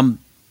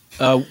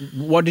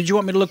 What did you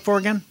want me to look for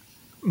again?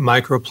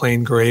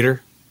 Microplane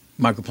grater.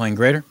 Microplane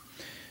grater.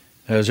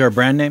 Is there a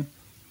brand name?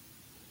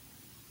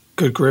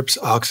 Good Grips,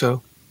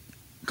 OXO.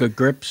 Good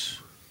Grips,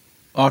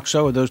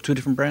 OXO. Are those 2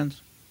 different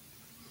brands?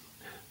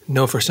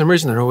 No, for some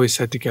reason they're always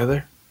set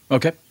together.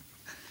 Okay.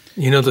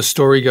 The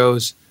story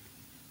goes,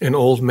 an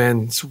old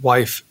man's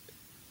wife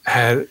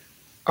had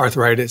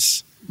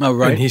arthritis. Oh,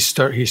 right. And he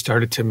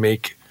started to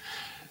make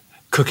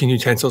cooking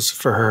utensils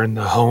for her in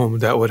the home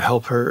that would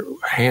help her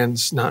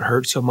hands not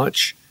hurt so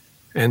much.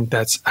 And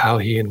that's how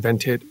he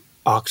invented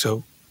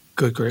OXO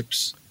Good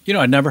Grips.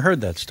 I'd never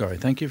heard that story.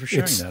 Thank you for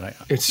sharing that.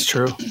 It's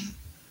true.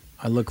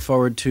 I look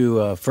forward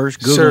to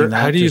first Googling Sir, that.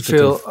 how do you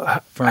feel?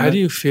 How do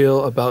you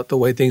feel about the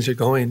way things are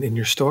going in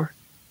your store?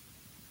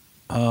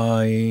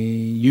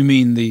 You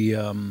mean the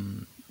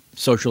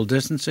social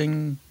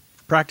distancing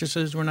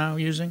practices we're now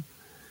using?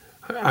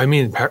 I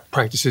mean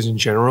practices in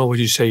general. Would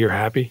you say you're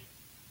happy?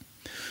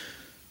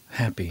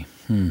 Happy.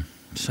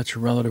 Such a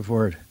relative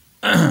word.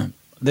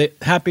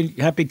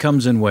 Happy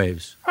comes in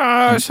waves.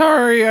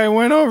 Sorry, I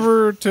went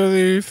over to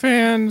the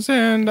fans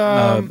and.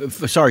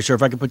 Sorry, sir.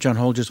 If I could put you on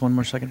hold just one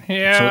more second.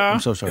 Yeah. I'm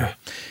so sorry.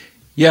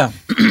 Yeah.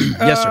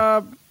 Yes,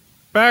 sir.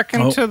 Back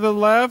and to the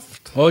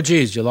left. Oh,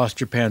 geez, you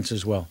lost your pants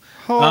as well.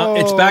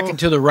 It's back and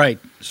to the right,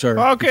 sir.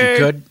 Okay. If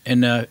you could,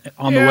 and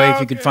on the way, if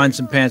you could find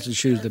some pants and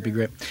shoes, that'd be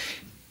great.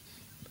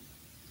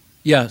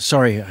 Yeah,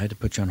 sorry, I had to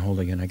put you on hold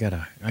again. I got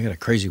a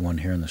crazy one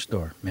here in the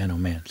store, man. Oh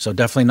man, so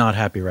definitely not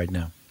happy right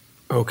now.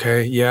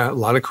 Okay, yeah, a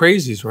lot of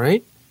crazies,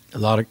 right? A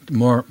lot of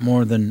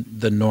more than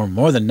the norm,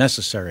 more than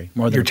necessary,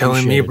 more than you're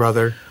telling me,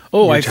 brother.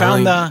 Oh, I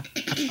found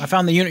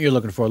the unit you're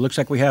looking for. It looks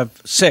like we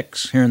have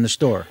 6 here in the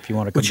store. If you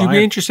want to, would you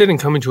be interested in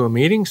coming to a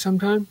meeting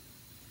sometime?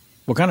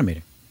 What kind of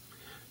meeting?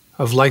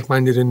 Of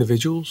like-minded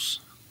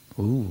individuals.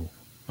 Ooh,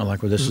 I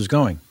like where this is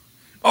going.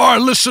 All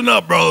right, listen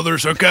up,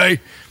 brothers. Okay,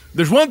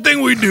 there's one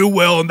thing we do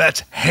well, and that's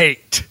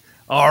hate.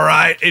 All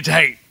right, it's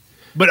hate.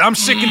 But I'm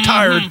sick and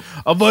tired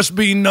of us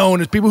being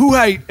known as people who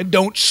hate and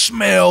don't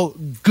smell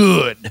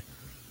good.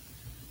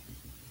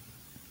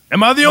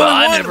 Am I the only one?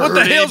 I never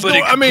heard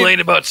anybody complain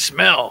about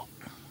smell.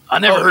 I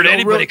never heard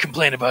anybody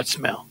complain about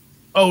smell.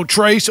 Oh,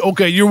 Trace,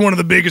 okay, you're one of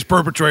the biggest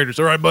perpetrators.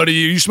 All right, buddy,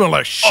 you smell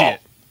like shit.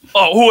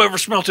 Oh, whoever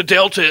smelt a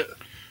Delta.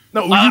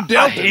 No, you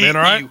dealt it, man,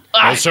 all right?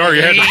 Oh, sorry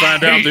you had to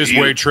find out this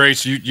way,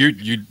 Trace.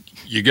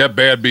 You got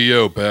bad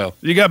BO, pal.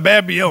 You got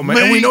bad BO, man.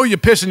 And we know you're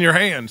pissing your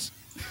hands.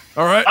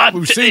 All right?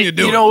 We've seen you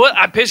do it. You know what?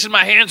 I piss in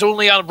my hands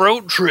only on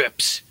road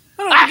trips.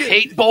 I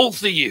hate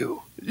both of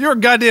you. You're a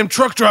goddamn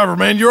truck driver,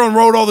 man. You're on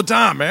road all the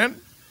time, man.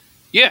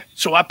 Yeah,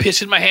 so I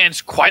piss in my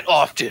hands quite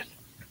often.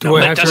 Do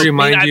I have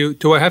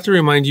to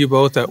remind you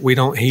both that we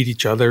don't hate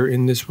each other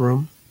in this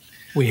room?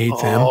 We hate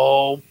them.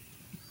 Oh,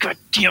 God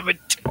damn it.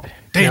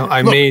 Damn,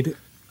 I made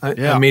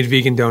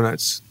vegan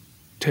donuts.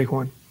 Take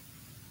one.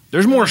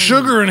 There's more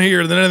sugar in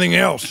here than anything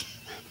else.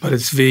 But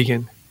it's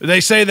vegan. They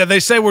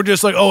say we're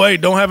just like, oh, hey,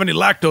 don't have any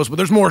lactose, but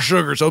there's more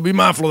sugar, so be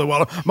mindful of that.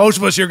 Well, most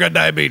of us here got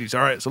diabetes,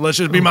 all right? So let's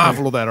just be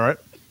mindful of that, all right?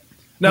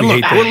 Now,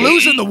 look, we're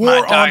losing the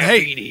war on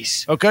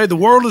hate. Okay, the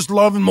world is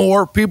loving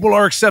more. People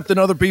are accepting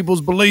other people's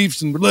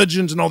beliefs and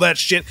religions and all that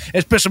shit.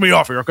 It's pissing me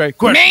off here, okay?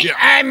 Question. May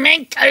I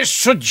make a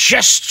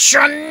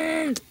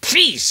suggestion,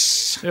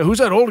 please? Yeah, who's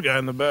that old guy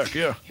in the back?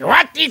 Yeah.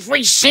 What if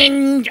we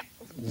send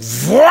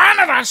one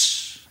of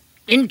us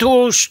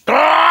into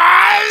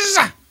stores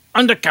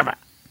undercover?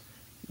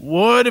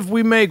 What if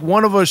we make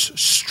one of us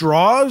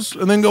straws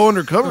and then go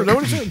undercover? Is that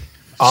what he said?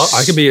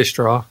 I could be a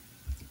straw.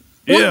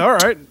 Yeah, all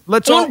right.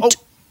 Let's all...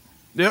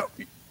 Yeah.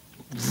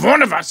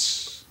 One of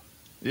us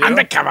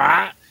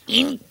undercover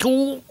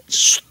into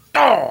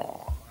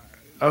store.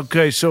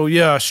 Okay, so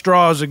yeah,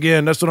 straws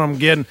again. That's what I'm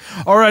getting.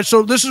 All right,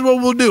 so this is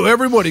what we'll do.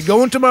 Everybody,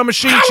 go into my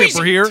machine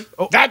chipper here.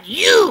 That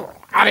you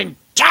are in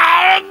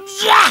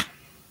charge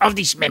of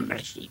this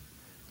membership.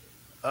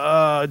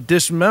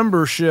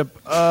 Dismembership.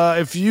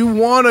 If you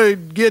want to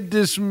get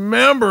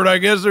dismembered, I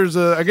guess there's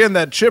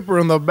that chipper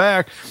in the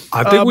back.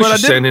 I think we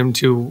should send him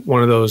to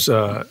one of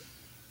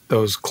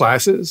those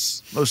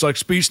classes. Those like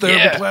speech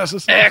therapy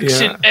classes?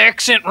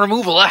 Accent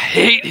removal. I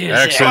hate his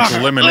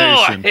accent elimination.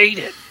 Oh, I hate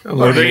it.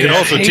 Or they can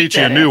also teach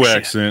you a new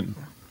accent.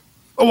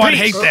 Oh, I'd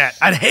hate that.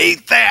 I'd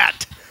hate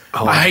that.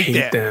 Oh, I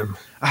hate them.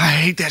 I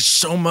hate that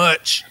so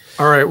much.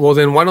 All right, well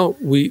then why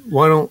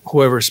don't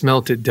whoever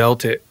smelt it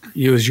dealt it?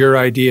 It was your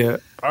idea.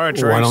 All right,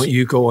 Trace. Why don't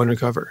you go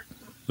undercover?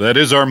 That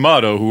is our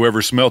motto.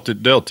 Whoever smelt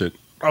it dealt it.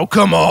 Oh,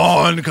 come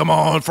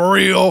on, for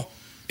real.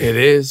 It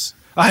is.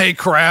 I hate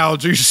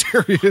crowds. Are you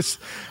serious?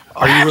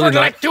 I would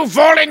like to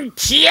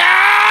volunteer.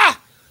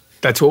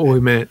 That's what we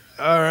meant.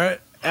 All right.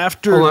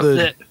 After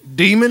the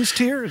demon's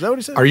tear? Is that what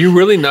he said? Are you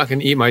really not going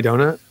to eat my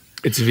donut?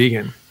 It's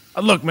vegan.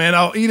 Look, man,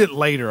 I'll eat it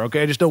later,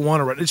 okay? I just don't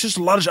want to. It's just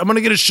a lot of I'm going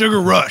to get a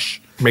sugar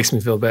rush. Makes me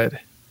feel bad.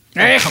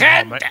 I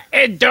had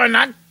a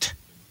donut.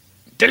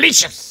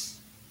 Delicious.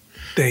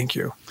 Thank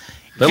you.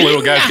 That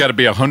little guy's got to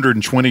be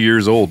 120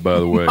 years old, by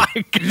the way.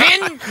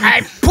 Then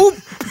I poop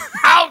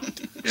out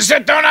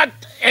the donut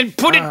and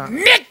put it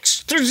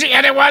next to the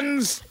other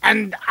ones,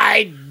 and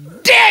I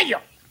dare you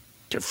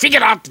to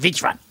figure out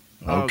which one.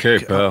 Okay,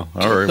 pal.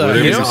 All right.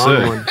 Whatever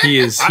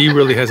you say. He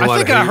really has a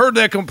lot of hate. I think I heard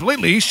that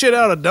completely. He shit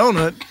out a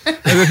donut, and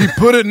then he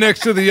put it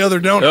next to the other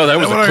donut. Oh, that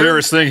was the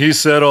clearest thing he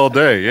said all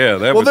day. Yeah.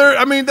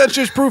 That's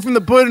just proof in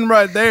the pudding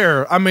right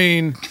there. I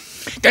mean...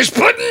 There's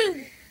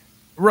pudding?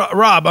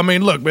 Rob, I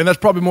mean, look, man, that's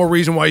probably more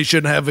reason why you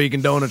shouldn't have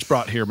vegan donuts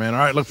brought here, man.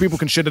 All right, look, people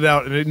can shit it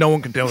out, and no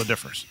one can tell the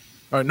difference.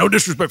 All right, no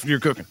disrespect for your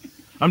cooking.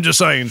 I'm just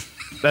saying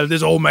that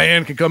this old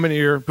man can come in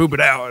here, poop it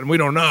out, and we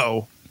don't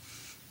know.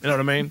 You know what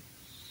I mean?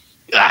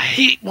 I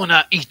hate when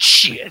I eat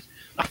shit.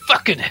 I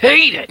fucking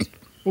hate it.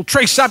 Well,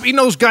 Trey, stop eating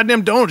those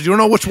goddamn donuts. You don't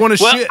know which one is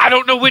shit. I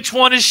don't know which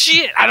one is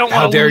shit. I don't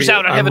want to lose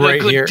out on having a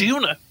good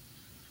donut.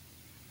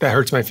 That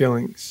hurts my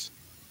feelings.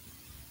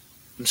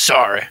 I'm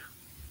sorry.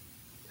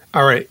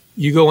 All right,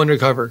 you go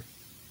undercover.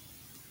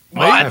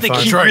 Well, I think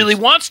he really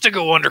wants to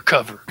go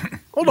undercover.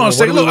 Hold on a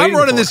second. Look, I'm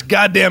running this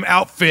goddamn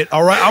outfit,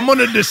 all right? I'm going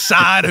to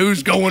decide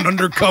who's going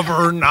undercover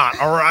or not,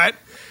 all right?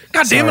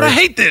 God damn it, I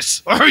hate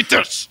this. I hate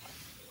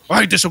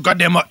this so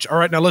goddamn much. All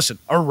right, now listen.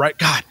 All right,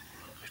 God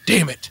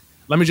damn it.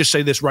 Let me just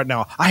say this right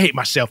now. I hate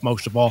myself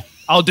most of all.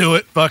 I'll do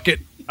it. Fuck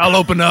it. I'll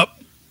open up.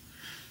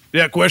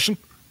 Yeah, question?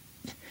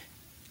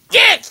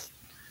 Yes.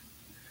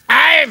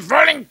 I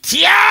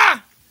volunteer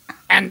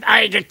and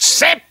I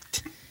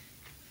accept.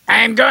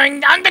 I'm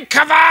going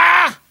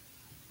undercover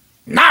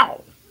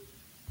now.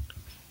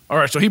 All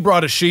right, so he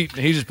brought a sheet,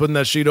 and he's just putting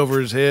that sheet over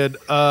his head.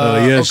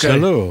 Yes, okay.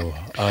 Hello.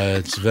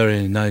 It's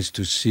very nice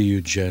to see you,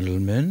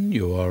 gentlemen.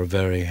 You are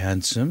very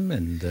handsome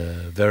and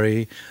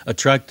very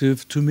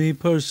attractive to me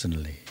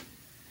personally.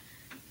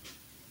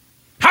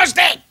 How's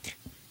that?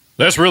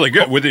 That's really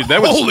good.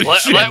 That was holy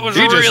shit! That was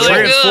he really just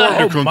transformed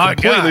good. into a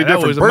completely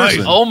different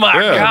person. Oh my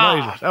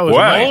god! That was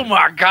amazing. Oh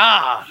my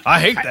god! I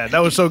hate that. That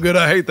was so good.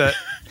 I hate that.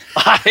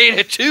 I hate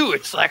it too.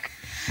 It's like.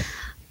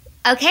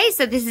 Okay,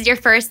 so this is your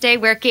first day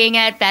working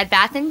at Bed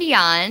Bath &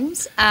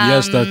 Beyond.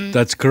 Yes,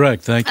 that's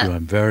correct. Thank you.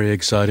 I'm very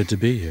excited to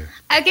be here.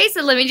 Okay,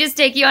 so let me just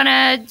take you on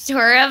a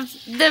tour of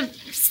the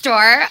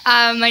store.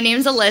 My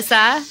name's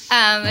Alyssa,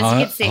 as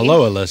you can see.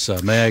 Hello,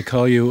 Alyssa. May I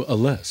call you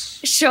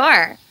Alyssa?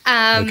 Sure.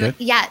 Okay.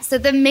 Yeah, so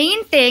the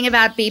main thing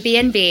about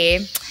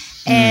BB&B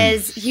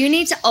is you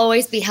need to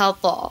always be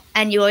helpful,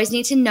 and you always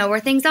need to know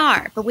where things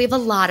are, but we have a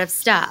lot of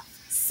stuff.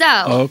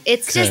 So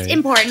it's just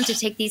important to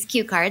take these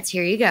cue cards.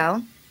 Here you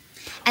go.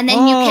 And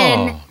then you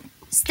can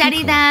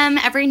study them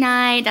every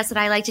night. That's what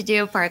I like to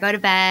do before I go to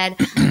bed.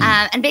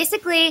 And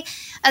basically,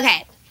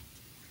 okay,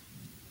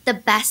 the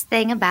best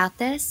thing about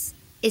this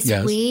is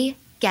we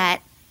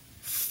get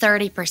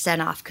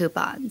 30% off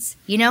coupons.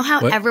 You know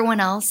how everyone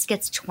else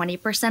gets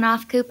 20%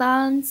 off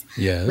coupons?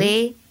 Yes.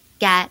 We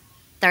get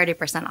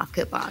 30% off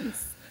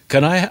coupons.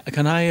 Can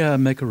I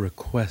make a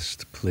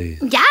request,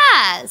 please?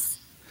 Yes.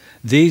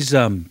 These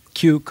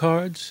cue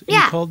cards,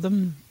 you called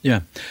them?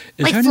 Yeah.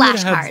 Like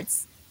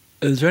flashcards.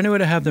 Is there any way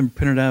to have them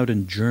printed out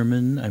in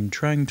German? I'm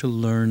trying to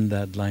learn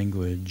that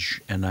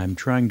language, and I'm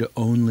trying to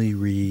only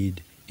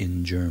read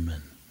in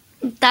German.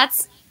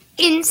 That's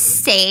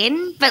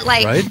insane, but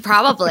Right?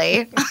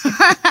 probably.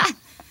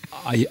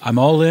 I'm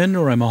all in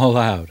or I'm all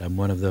out. I'm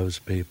one of those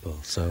people.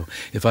 So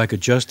if I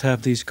could just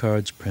have these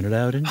cards printed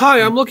out in...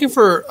 Hi, I'm looking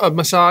for a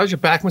massage, a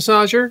back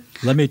massager.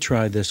 Let me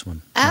try this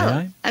one.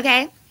 Oh,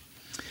 okay.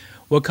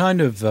 What kind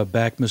of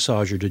back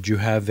massager? Did you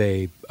have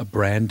a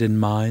brand in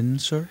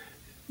mind, sir?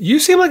 You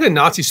seem like a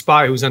Nazi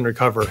spy who's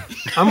undercover.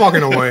 I'm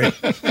walking away.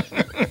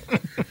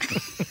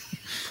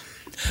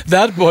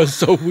 That was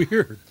so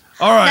weird.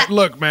 All right,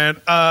 look,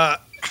 man.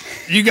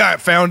 You got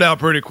found out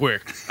pretty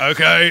quick,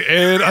 okay?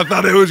 And I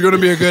thought it was going to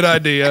be a good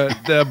idea,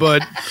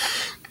 but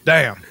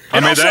damn. I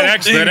mean, that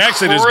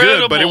accent is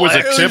good, but it was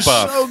a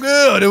tip-off. So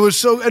good. It was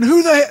so... And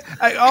who the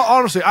heck...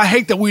 Honestly, I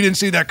hate that we didn't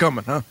see that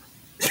coming, huh?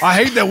 I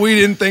hate that we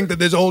didn't think that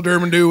this old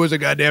German dude was a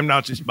goddamn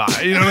Nazi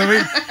spy. You know what I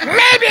mean?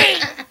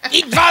 Maybe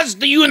it was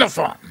the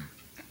uniform.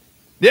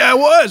 Yeah, it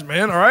was,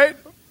 man, all right?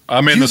 I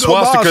mean, the Hugo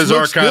Boss swastikas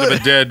are looks kind good.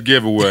 of a dead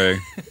giveaway.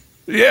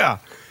 Yeah.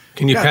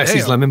 Can you pass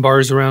these lemon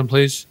bars around,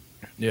 please?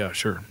 Yeah,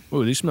 sure.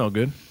 Ooh, these smell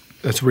good.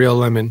 That's real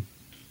lemon.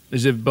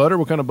 Is it butter?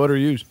 What kind of butter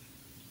you use?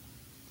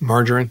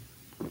 Margarine.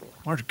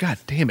 God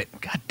damn it.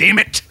 God damn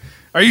it.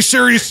 Are you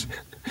serious?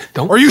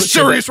 Don't. Are you put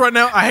serious that- right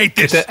now? I hate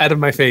this. Get that out of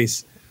my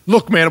face.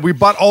 Look, man, we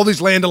bought all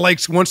these Land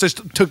O'Lakes once they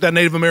took that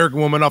Native American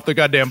woman off the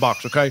goddamn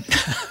box, okay?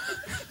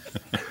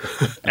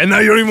 And now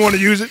you don't even want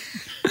to use it?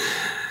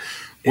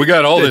 We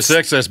got all this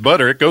excess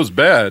butter. It goes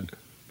bad.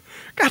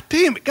 God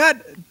damn it.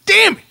 God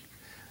damn it.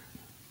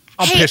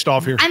 I'm Hey, pissed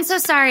off here. I'm so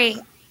sorry.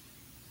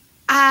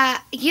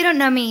 You don't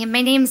know me.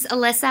 My name's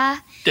Alyssa.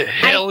 The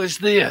hell is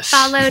this?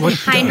 Followed What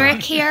the-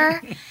 Heinrich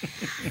here.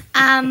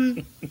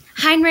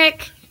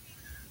 Heinrich,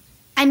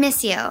 I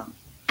miss you.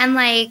 And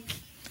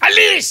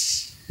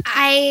Alice!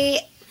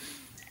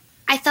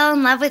 I fell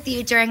in love with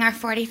you during our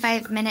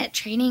 45-minute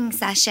training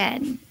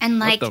session. And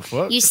What the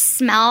fuck? you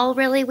smell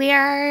really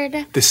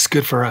weird. This is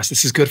good for us.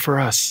 This is good for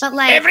us. But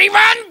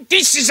Everyone,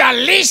 this is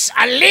Alice.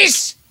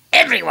 Alice,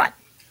 everyone.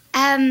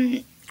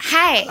 Hi.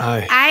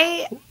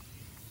 Hi.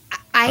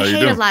 I How you hate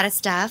doing? a lot of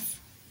stuff.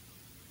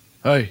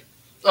 Hey.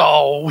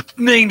 Oh,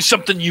 name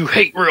something you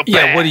hate real bad.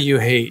 Yeah, what do you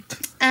hate?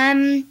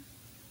 You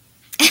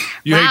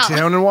wow. hate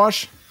Town and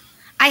Wash?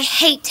 I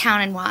hate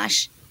Town and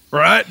Wash.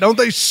 Right? Don't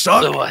they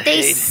suck?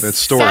 They That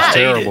store is suck.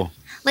 terrible.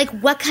 Like,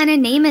 what kind of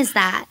name is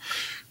that?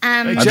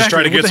 I just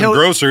tried to get some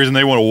groceries and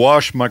they want to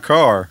wash my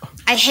car.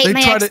 I hate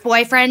my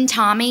ex-boyfriend,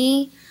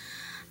 Tommy.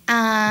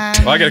 I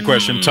got a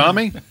question.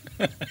 Tommy?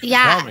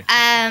 Yeah.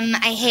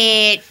 I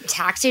hate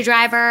taxi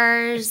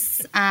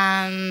drivers.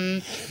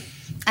 I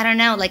don't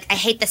know. I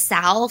hate the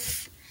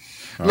South.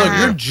 Look,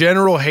 your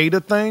general hate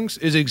of things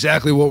is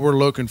exactly what we're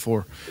looking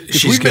for. If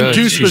She's we've been good.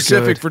 too She's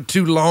specific good. for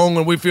too long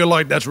and we feel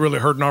like that's really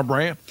hurting our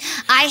brand.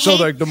 I So,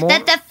 hate the more-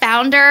 that the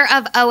founder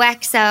of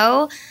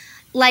OXO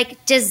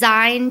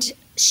designed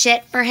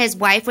shit for his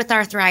wife with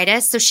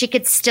arthritis so she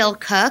could still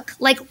cook.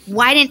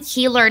 Why didn't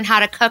he learn how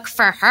to cook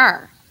for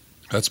her?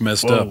 That's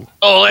messed up.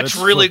 Oh, that's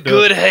really fucked up.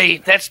 good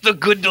hate. That's the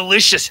good,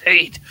 delicious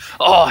hate.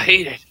 Oh, I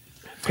hate it.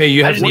 Hey,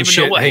 you I have didn't some even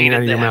shit know I hanging hated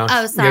out of your that. mouth.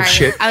 Oh, You sorry. have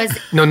shit. I was.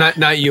 No,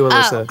 not you,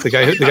 Alyssa. Oh. The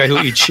guy who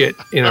eats shit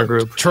in our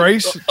group.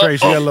 Trace, you got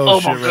a little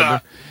shit right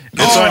there.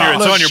 It's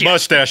on your look,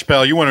 mustache,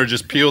 pal. You want to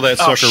just peel that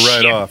sucker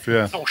right off.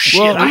 Yeah. Oh,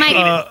 shit. Well, I hate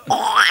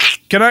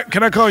it.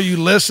 can I call you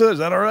Lissa? Is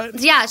that all right?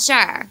 Yeah,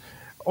 sure.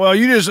 Well,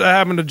 you just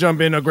happened to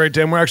jump in a great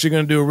time. We're actually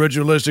going to do a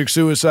ritualistic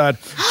suicide.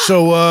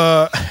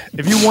 So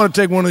if you want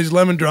to take one of these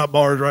lemon drop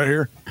bars right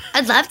here.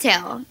 I'd love to.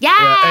 Yay!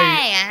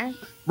 Yeah,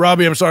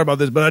 Robbie, I'm sorry about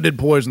this, but I did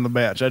poison the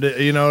batch. I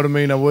did, you know what I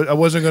mean? I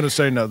wasn't going to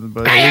say nothing,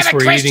 but I have a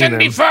question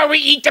before we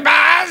eat the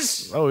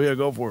bars. Oh yeah,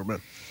 go for it,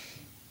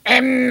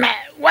 man.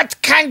 What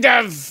kind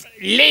of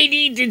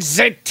lady did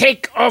they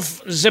take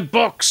off the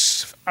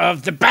box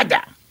of the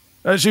butter?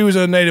 She was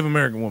a Native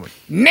American woman.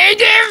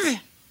 Native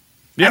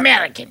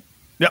American.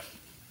 Yep.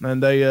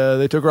 And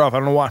they took her off. I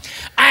don't know why.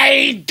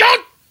 I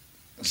don't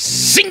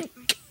think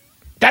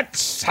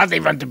that's how they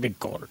want to be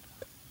called.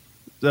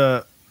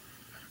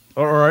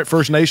 All right,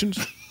 First Nations.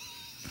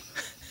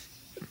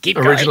 Keep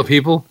Original going.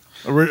 people.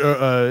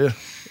 Yeah.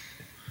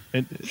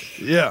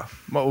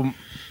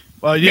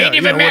 Yeah.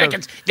 Native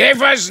Americans. There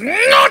was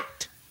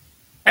not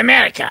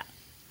America.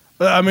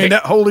 I mean,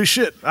 holy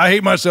shit. I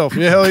hate myself.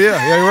 Yeah, hell yeah.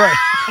 Yeah, you're right.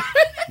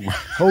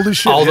 Holy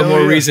shit. All the hell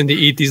more yeah. reason to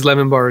eat these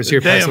lemon bars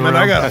here. pass Damn, them man, I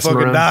around, gotta pass them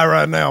fucking around. die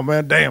right now,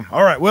 man. Damn.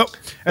 All right, well.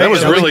 That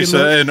was really Lincoln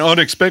Lewis- an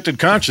unexpected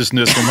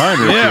consciousness from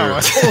Heinrich.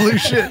 Yeah, here. holy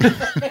shit.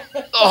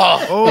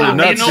 Oh, I did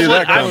not you know see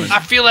what? that coming. I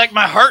feel like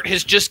my heart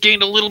has just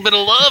gained a little bit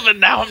of love, and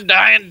now I'm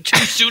dying too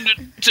soon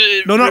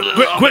to No, really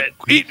love quit.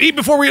 it. Eat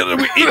before we feel love.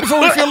 Eat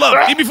before we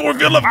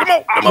feel love. Come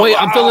on. Wait,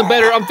 I'm feeling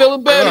better. I'm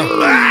feeling better.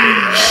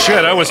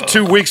 Shit, I was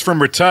 2 weeks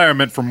from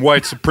retirement from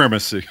white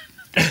supremacy.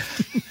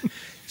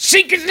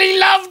 Secretly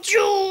love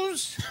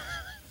Jews.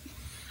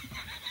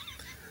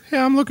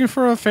 Yeah, I'm looking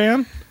for a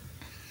fan.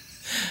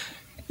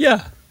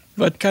 Yeah.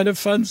 What kind of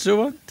funds do you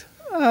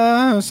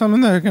want?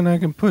 Something that I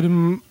can put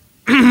in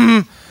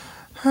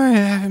I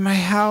have in my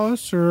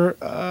house, or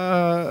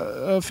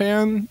a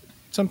fan,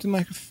 something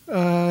like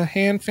a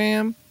hand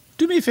fan.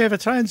 Do me a favor,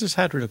 try on this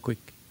hat real quick.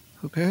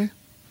 Okay.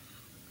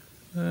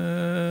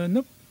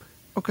 Nope.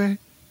 Okay.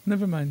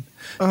 Never mind.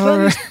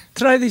 Right.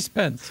 Try these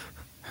pants.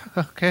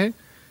 Okay.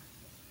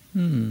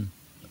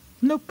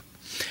 Nope.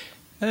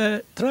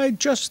 Try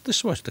just the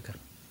swastika.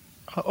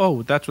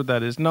 Oh, that's what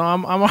that is. No,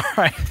 I'm all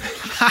right.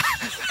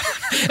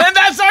 And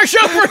that's our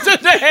show for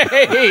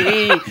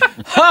today.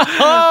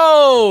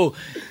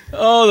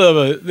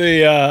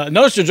 The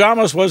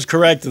Nostradamus was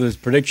correct in his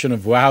prediction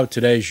of how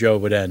today's show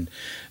would end.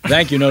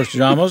 Thank you,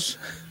 Nostradamus,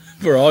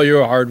 for all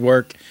your hard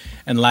work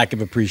and lack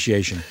of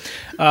appreciation.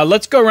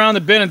 Let's go around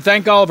the bin and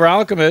thank all of our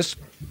alchemists,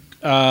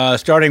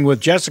 starting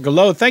with Jessica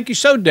Lowe. Thank you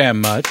so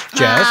damn much,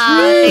 Jess.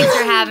 Thanks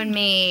for having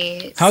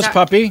me. How's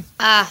Puppy?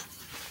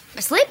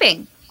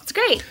 Sleeping. It's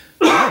great.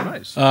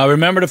 Nice.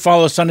 Remember to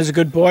follow Son is a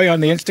Good Boy on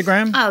the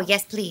Instagram. Oh,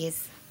 yes,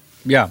 please.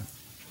 Yeah.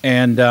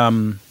 And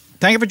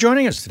thank you for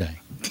joining us today.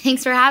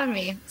 Thanks for having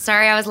me.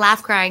 Sorry I was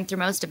laugh crying through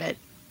most of it.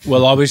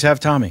 We'll always have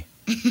Tommy.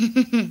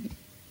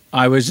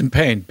 I was in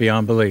pain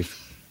beyond belief.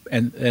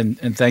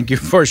 And thank you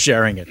for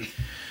sharing it.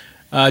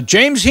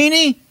 James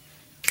Heaney?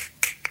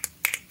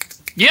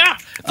 Yeah.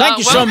 Thank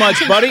you so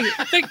much, buddy.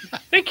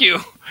 Thank you.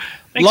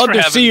 Thanks Love for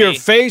to having see your me.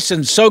 face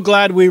and so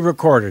glad we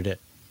recorded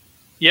it.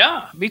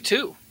 Yeah, me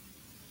too.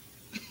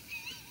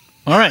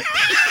 All right.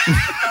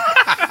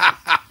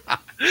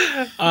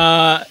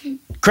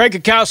 Craig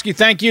Kukowski,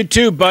 thank you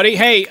too, buddy.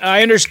 Hey,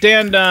 I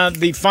understand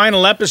the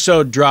final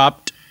episode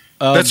dropped.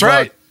 That's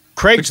right.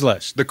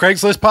 Craigslist. The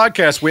Craigslist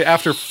podcast.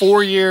 After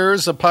 4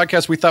 years, a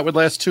podcast we thought would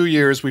last 2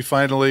 years, we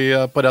finally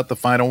put out the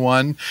final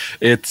one.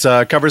 It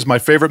covers my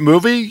favorite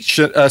movie,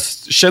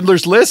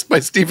 Schindler's List by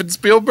Steven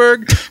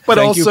Spielberg, but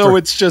also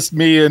it's just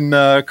me and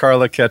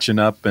Carla catching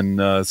up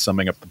and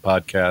summing up the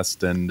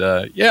podcast. And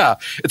yeah,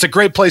 it's a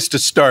great place to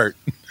start.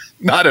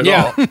 Not at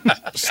all.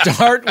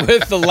 Start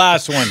with the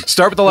last one.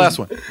 Start with the last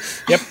one.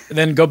 Yep. And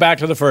then go back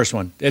to the first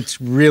one.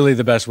 It's really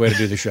the best way to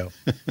do the show.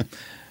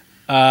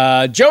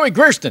 Joey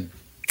Grierston.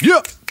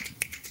 Yeah.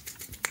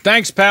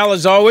 Thanks, pal,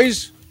 as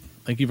always.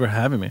 Thank you for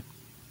having me.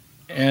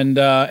 And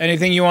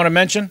anything you want to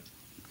mention?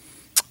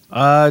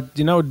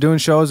 Doing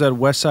shows at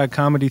Westside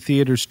Comedy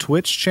Theater's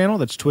Twitch channel.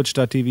 That's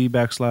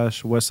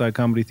twitch.tv/Westside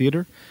Comedy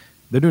Theater.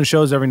 They're doing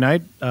shows every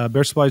night.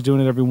 Bear Supply's doing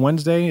it every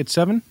Wednesday at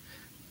 7.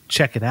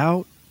 Check it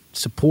out.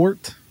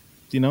 Support.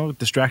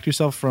 Distract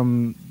yourself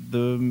from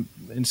the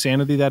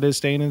insanity that is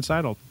staying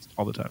inside all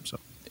the time. So,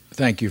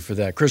 thank you for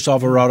that. Chris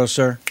Alvarado,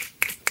 sir.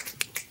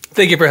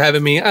 Thank you for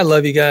having me. I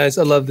love you guys.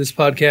 I love this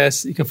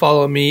podcast. You can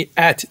follow me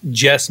at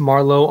Jess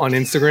Marlowe on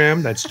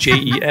Instagram. That's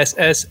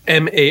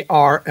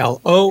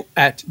JESSMARLO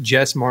at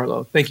Jess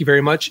Marlowe. Thank you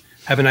very much.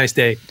 Have a nice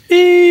day.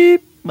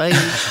 Beep.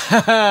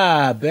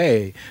 Bye.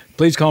 Bay.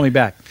 Please call me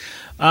back.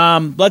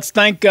 Let's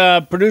thank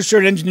producer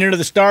and engineer to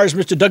the stars,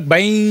 Mr. Doug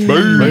Bain.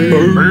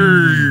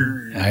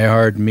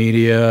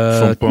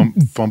 iHeartMedia.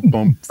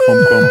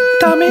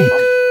 Tommy.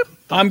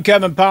 I'm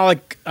Kevin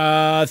Pollak.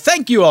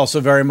 Thank you all so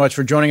very much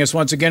for joining us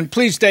once again.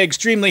 Please stay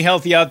extremely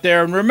healthy out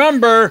there. And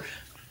remember,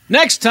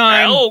 next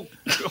time,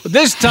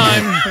 this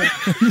time,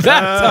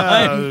 that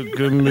time.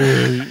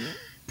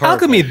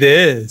 Alchemy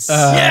this.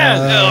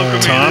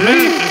 Yes,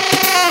 Tommy.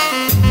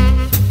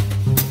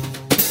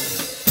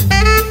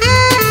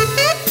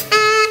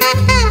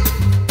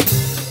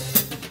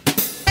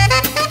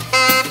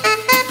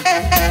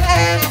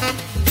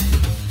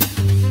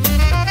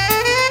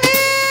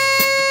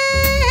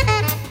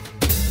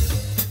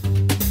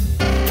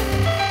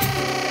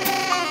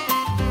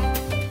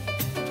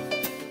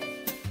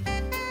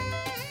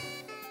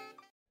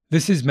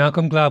 This is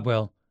Malcolm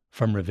Gladwell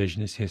from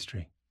Revisionist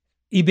History.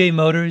 eBay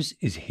Motors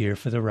is here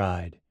for the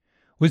ride.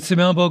 With some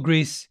elbow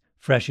grease,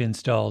 fresh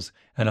installs,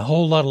 and a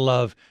whole lot of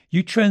love,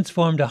 you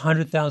transformed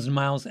 100,000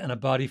 miles and a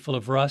body full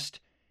of rust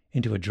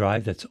into a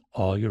drive that's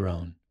all your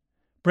own.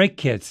 Brake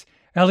kits,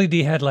 LED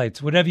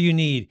headlights, whatever you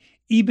need,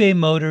 eBay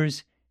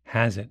Motors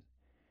has it.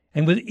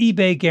 And with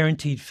eBay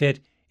Guaranteed Fit,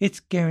 it's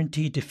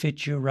guaranteed to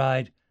fit your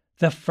ride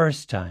the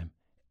first time,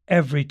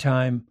 every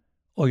time,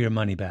 or your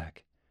money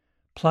back.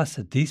 Plus,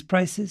 at these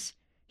prices,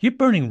 you're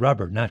burning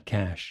rubber, not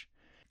cash.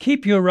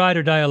 Keep your ride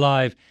or die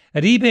alive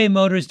at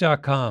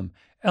ebaymotors.com.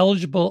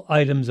 Eligible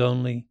items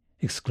only.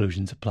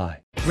 Exclusions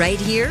apply.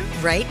 Right here,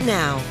 right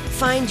now.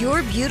 Find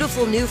your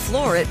beautiful new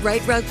floor at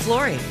Right Rug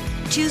Flooring.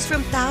 Choose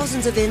from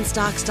thousands of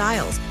in-stock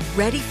styles,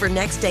 ready for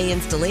next day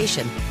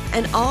installation,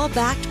 and all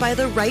backed by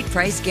the right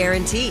price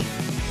guarantee.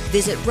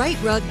 Visit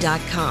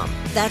rightrug.com.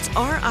 That's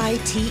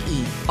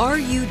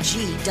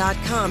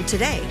RITERUG.com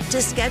today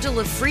to schedule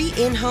a free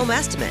in-home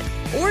estimate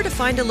or to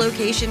find a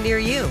location near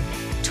you.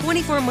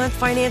 24-month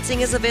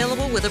financing is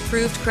available with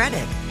approved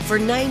credit. For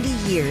 90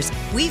 years,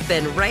 we've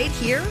been right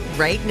here,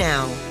 right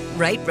now.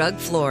 Right Rug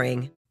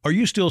Flooring. Are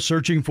you still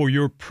searching for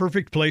your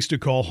perfect place to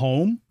call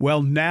home?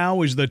 Well,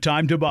 now is the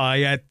time to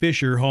buy at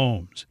Fisher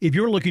Homes. If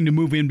you're looking to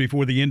move in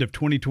before the end of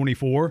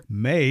 2024,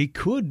 May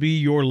could be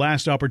your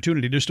last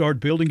opportunity to start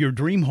building your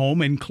dream home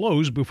and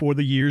close before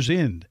the year's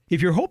end.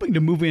 If you're hoping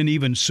to move in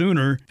even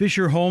sooner,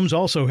 Fisher Homes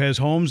also has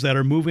homes that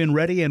are move-in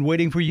ready and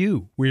waiting for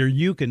you, where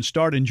you can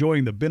start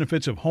enjoying the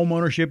benefits of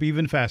homeownership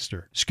even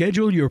faster.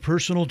 Schedule your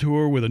personal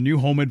tour with a new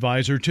home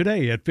advisor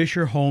today at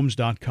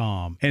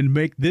FisherHomes.com and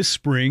make this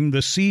spring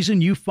the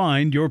season you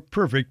find your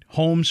perfect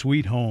home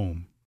sweet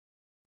home.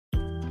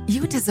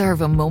 You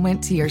deserve a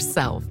moment to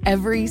yourself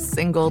every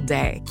single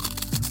day.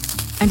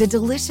 And a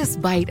delicious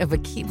bite of a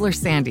Keebler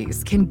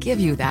Sandies can give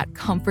you that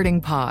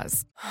comforting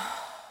pause.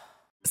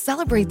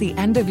 Celebrate the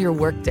end of your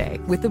workday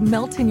with the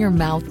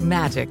melt-in-your-mouth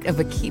magic of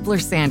a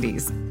Keebler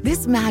Sandies.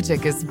 This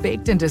magic is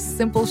baked into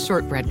simple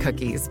shortbread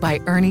cookies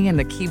by Ernie and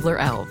the Keebler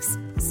Elves.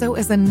 So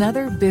as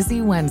another busy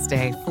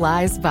Wednesday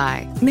flies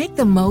by, make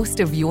the most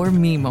of your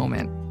me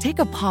moment. Take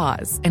a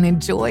pause and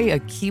enjoy a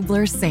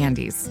Keebler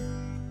Sandies.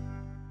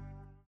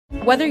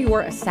 Whether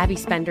you're a savvy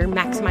spender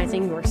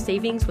maximizing your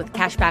savings with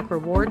cashback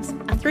rewards,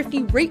 a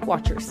thrifty rate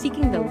watcher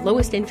seeking the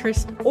lowest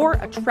interest, or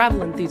a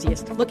travel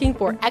enthusiast looking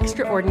for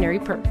extraordinary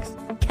perks,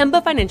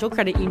 Kemba Financial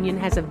Credit Union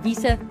has a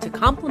visa to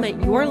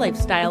complement your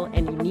lifestyle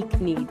and unique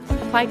needs.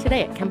 Apply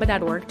today at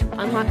Kemba.org to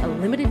unlock a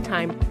limited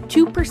time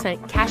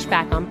 2% cash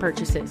back on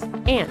purchases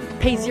and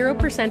pay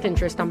 0%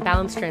 interest on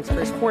balance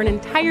transfers for an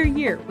entire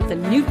year with a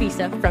new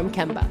visa from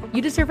Kemba.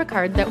 You deserve a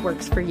card that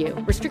works for you.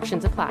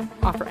 Restrictions apply.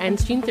 Offer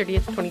ends June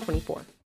 30th, 2024.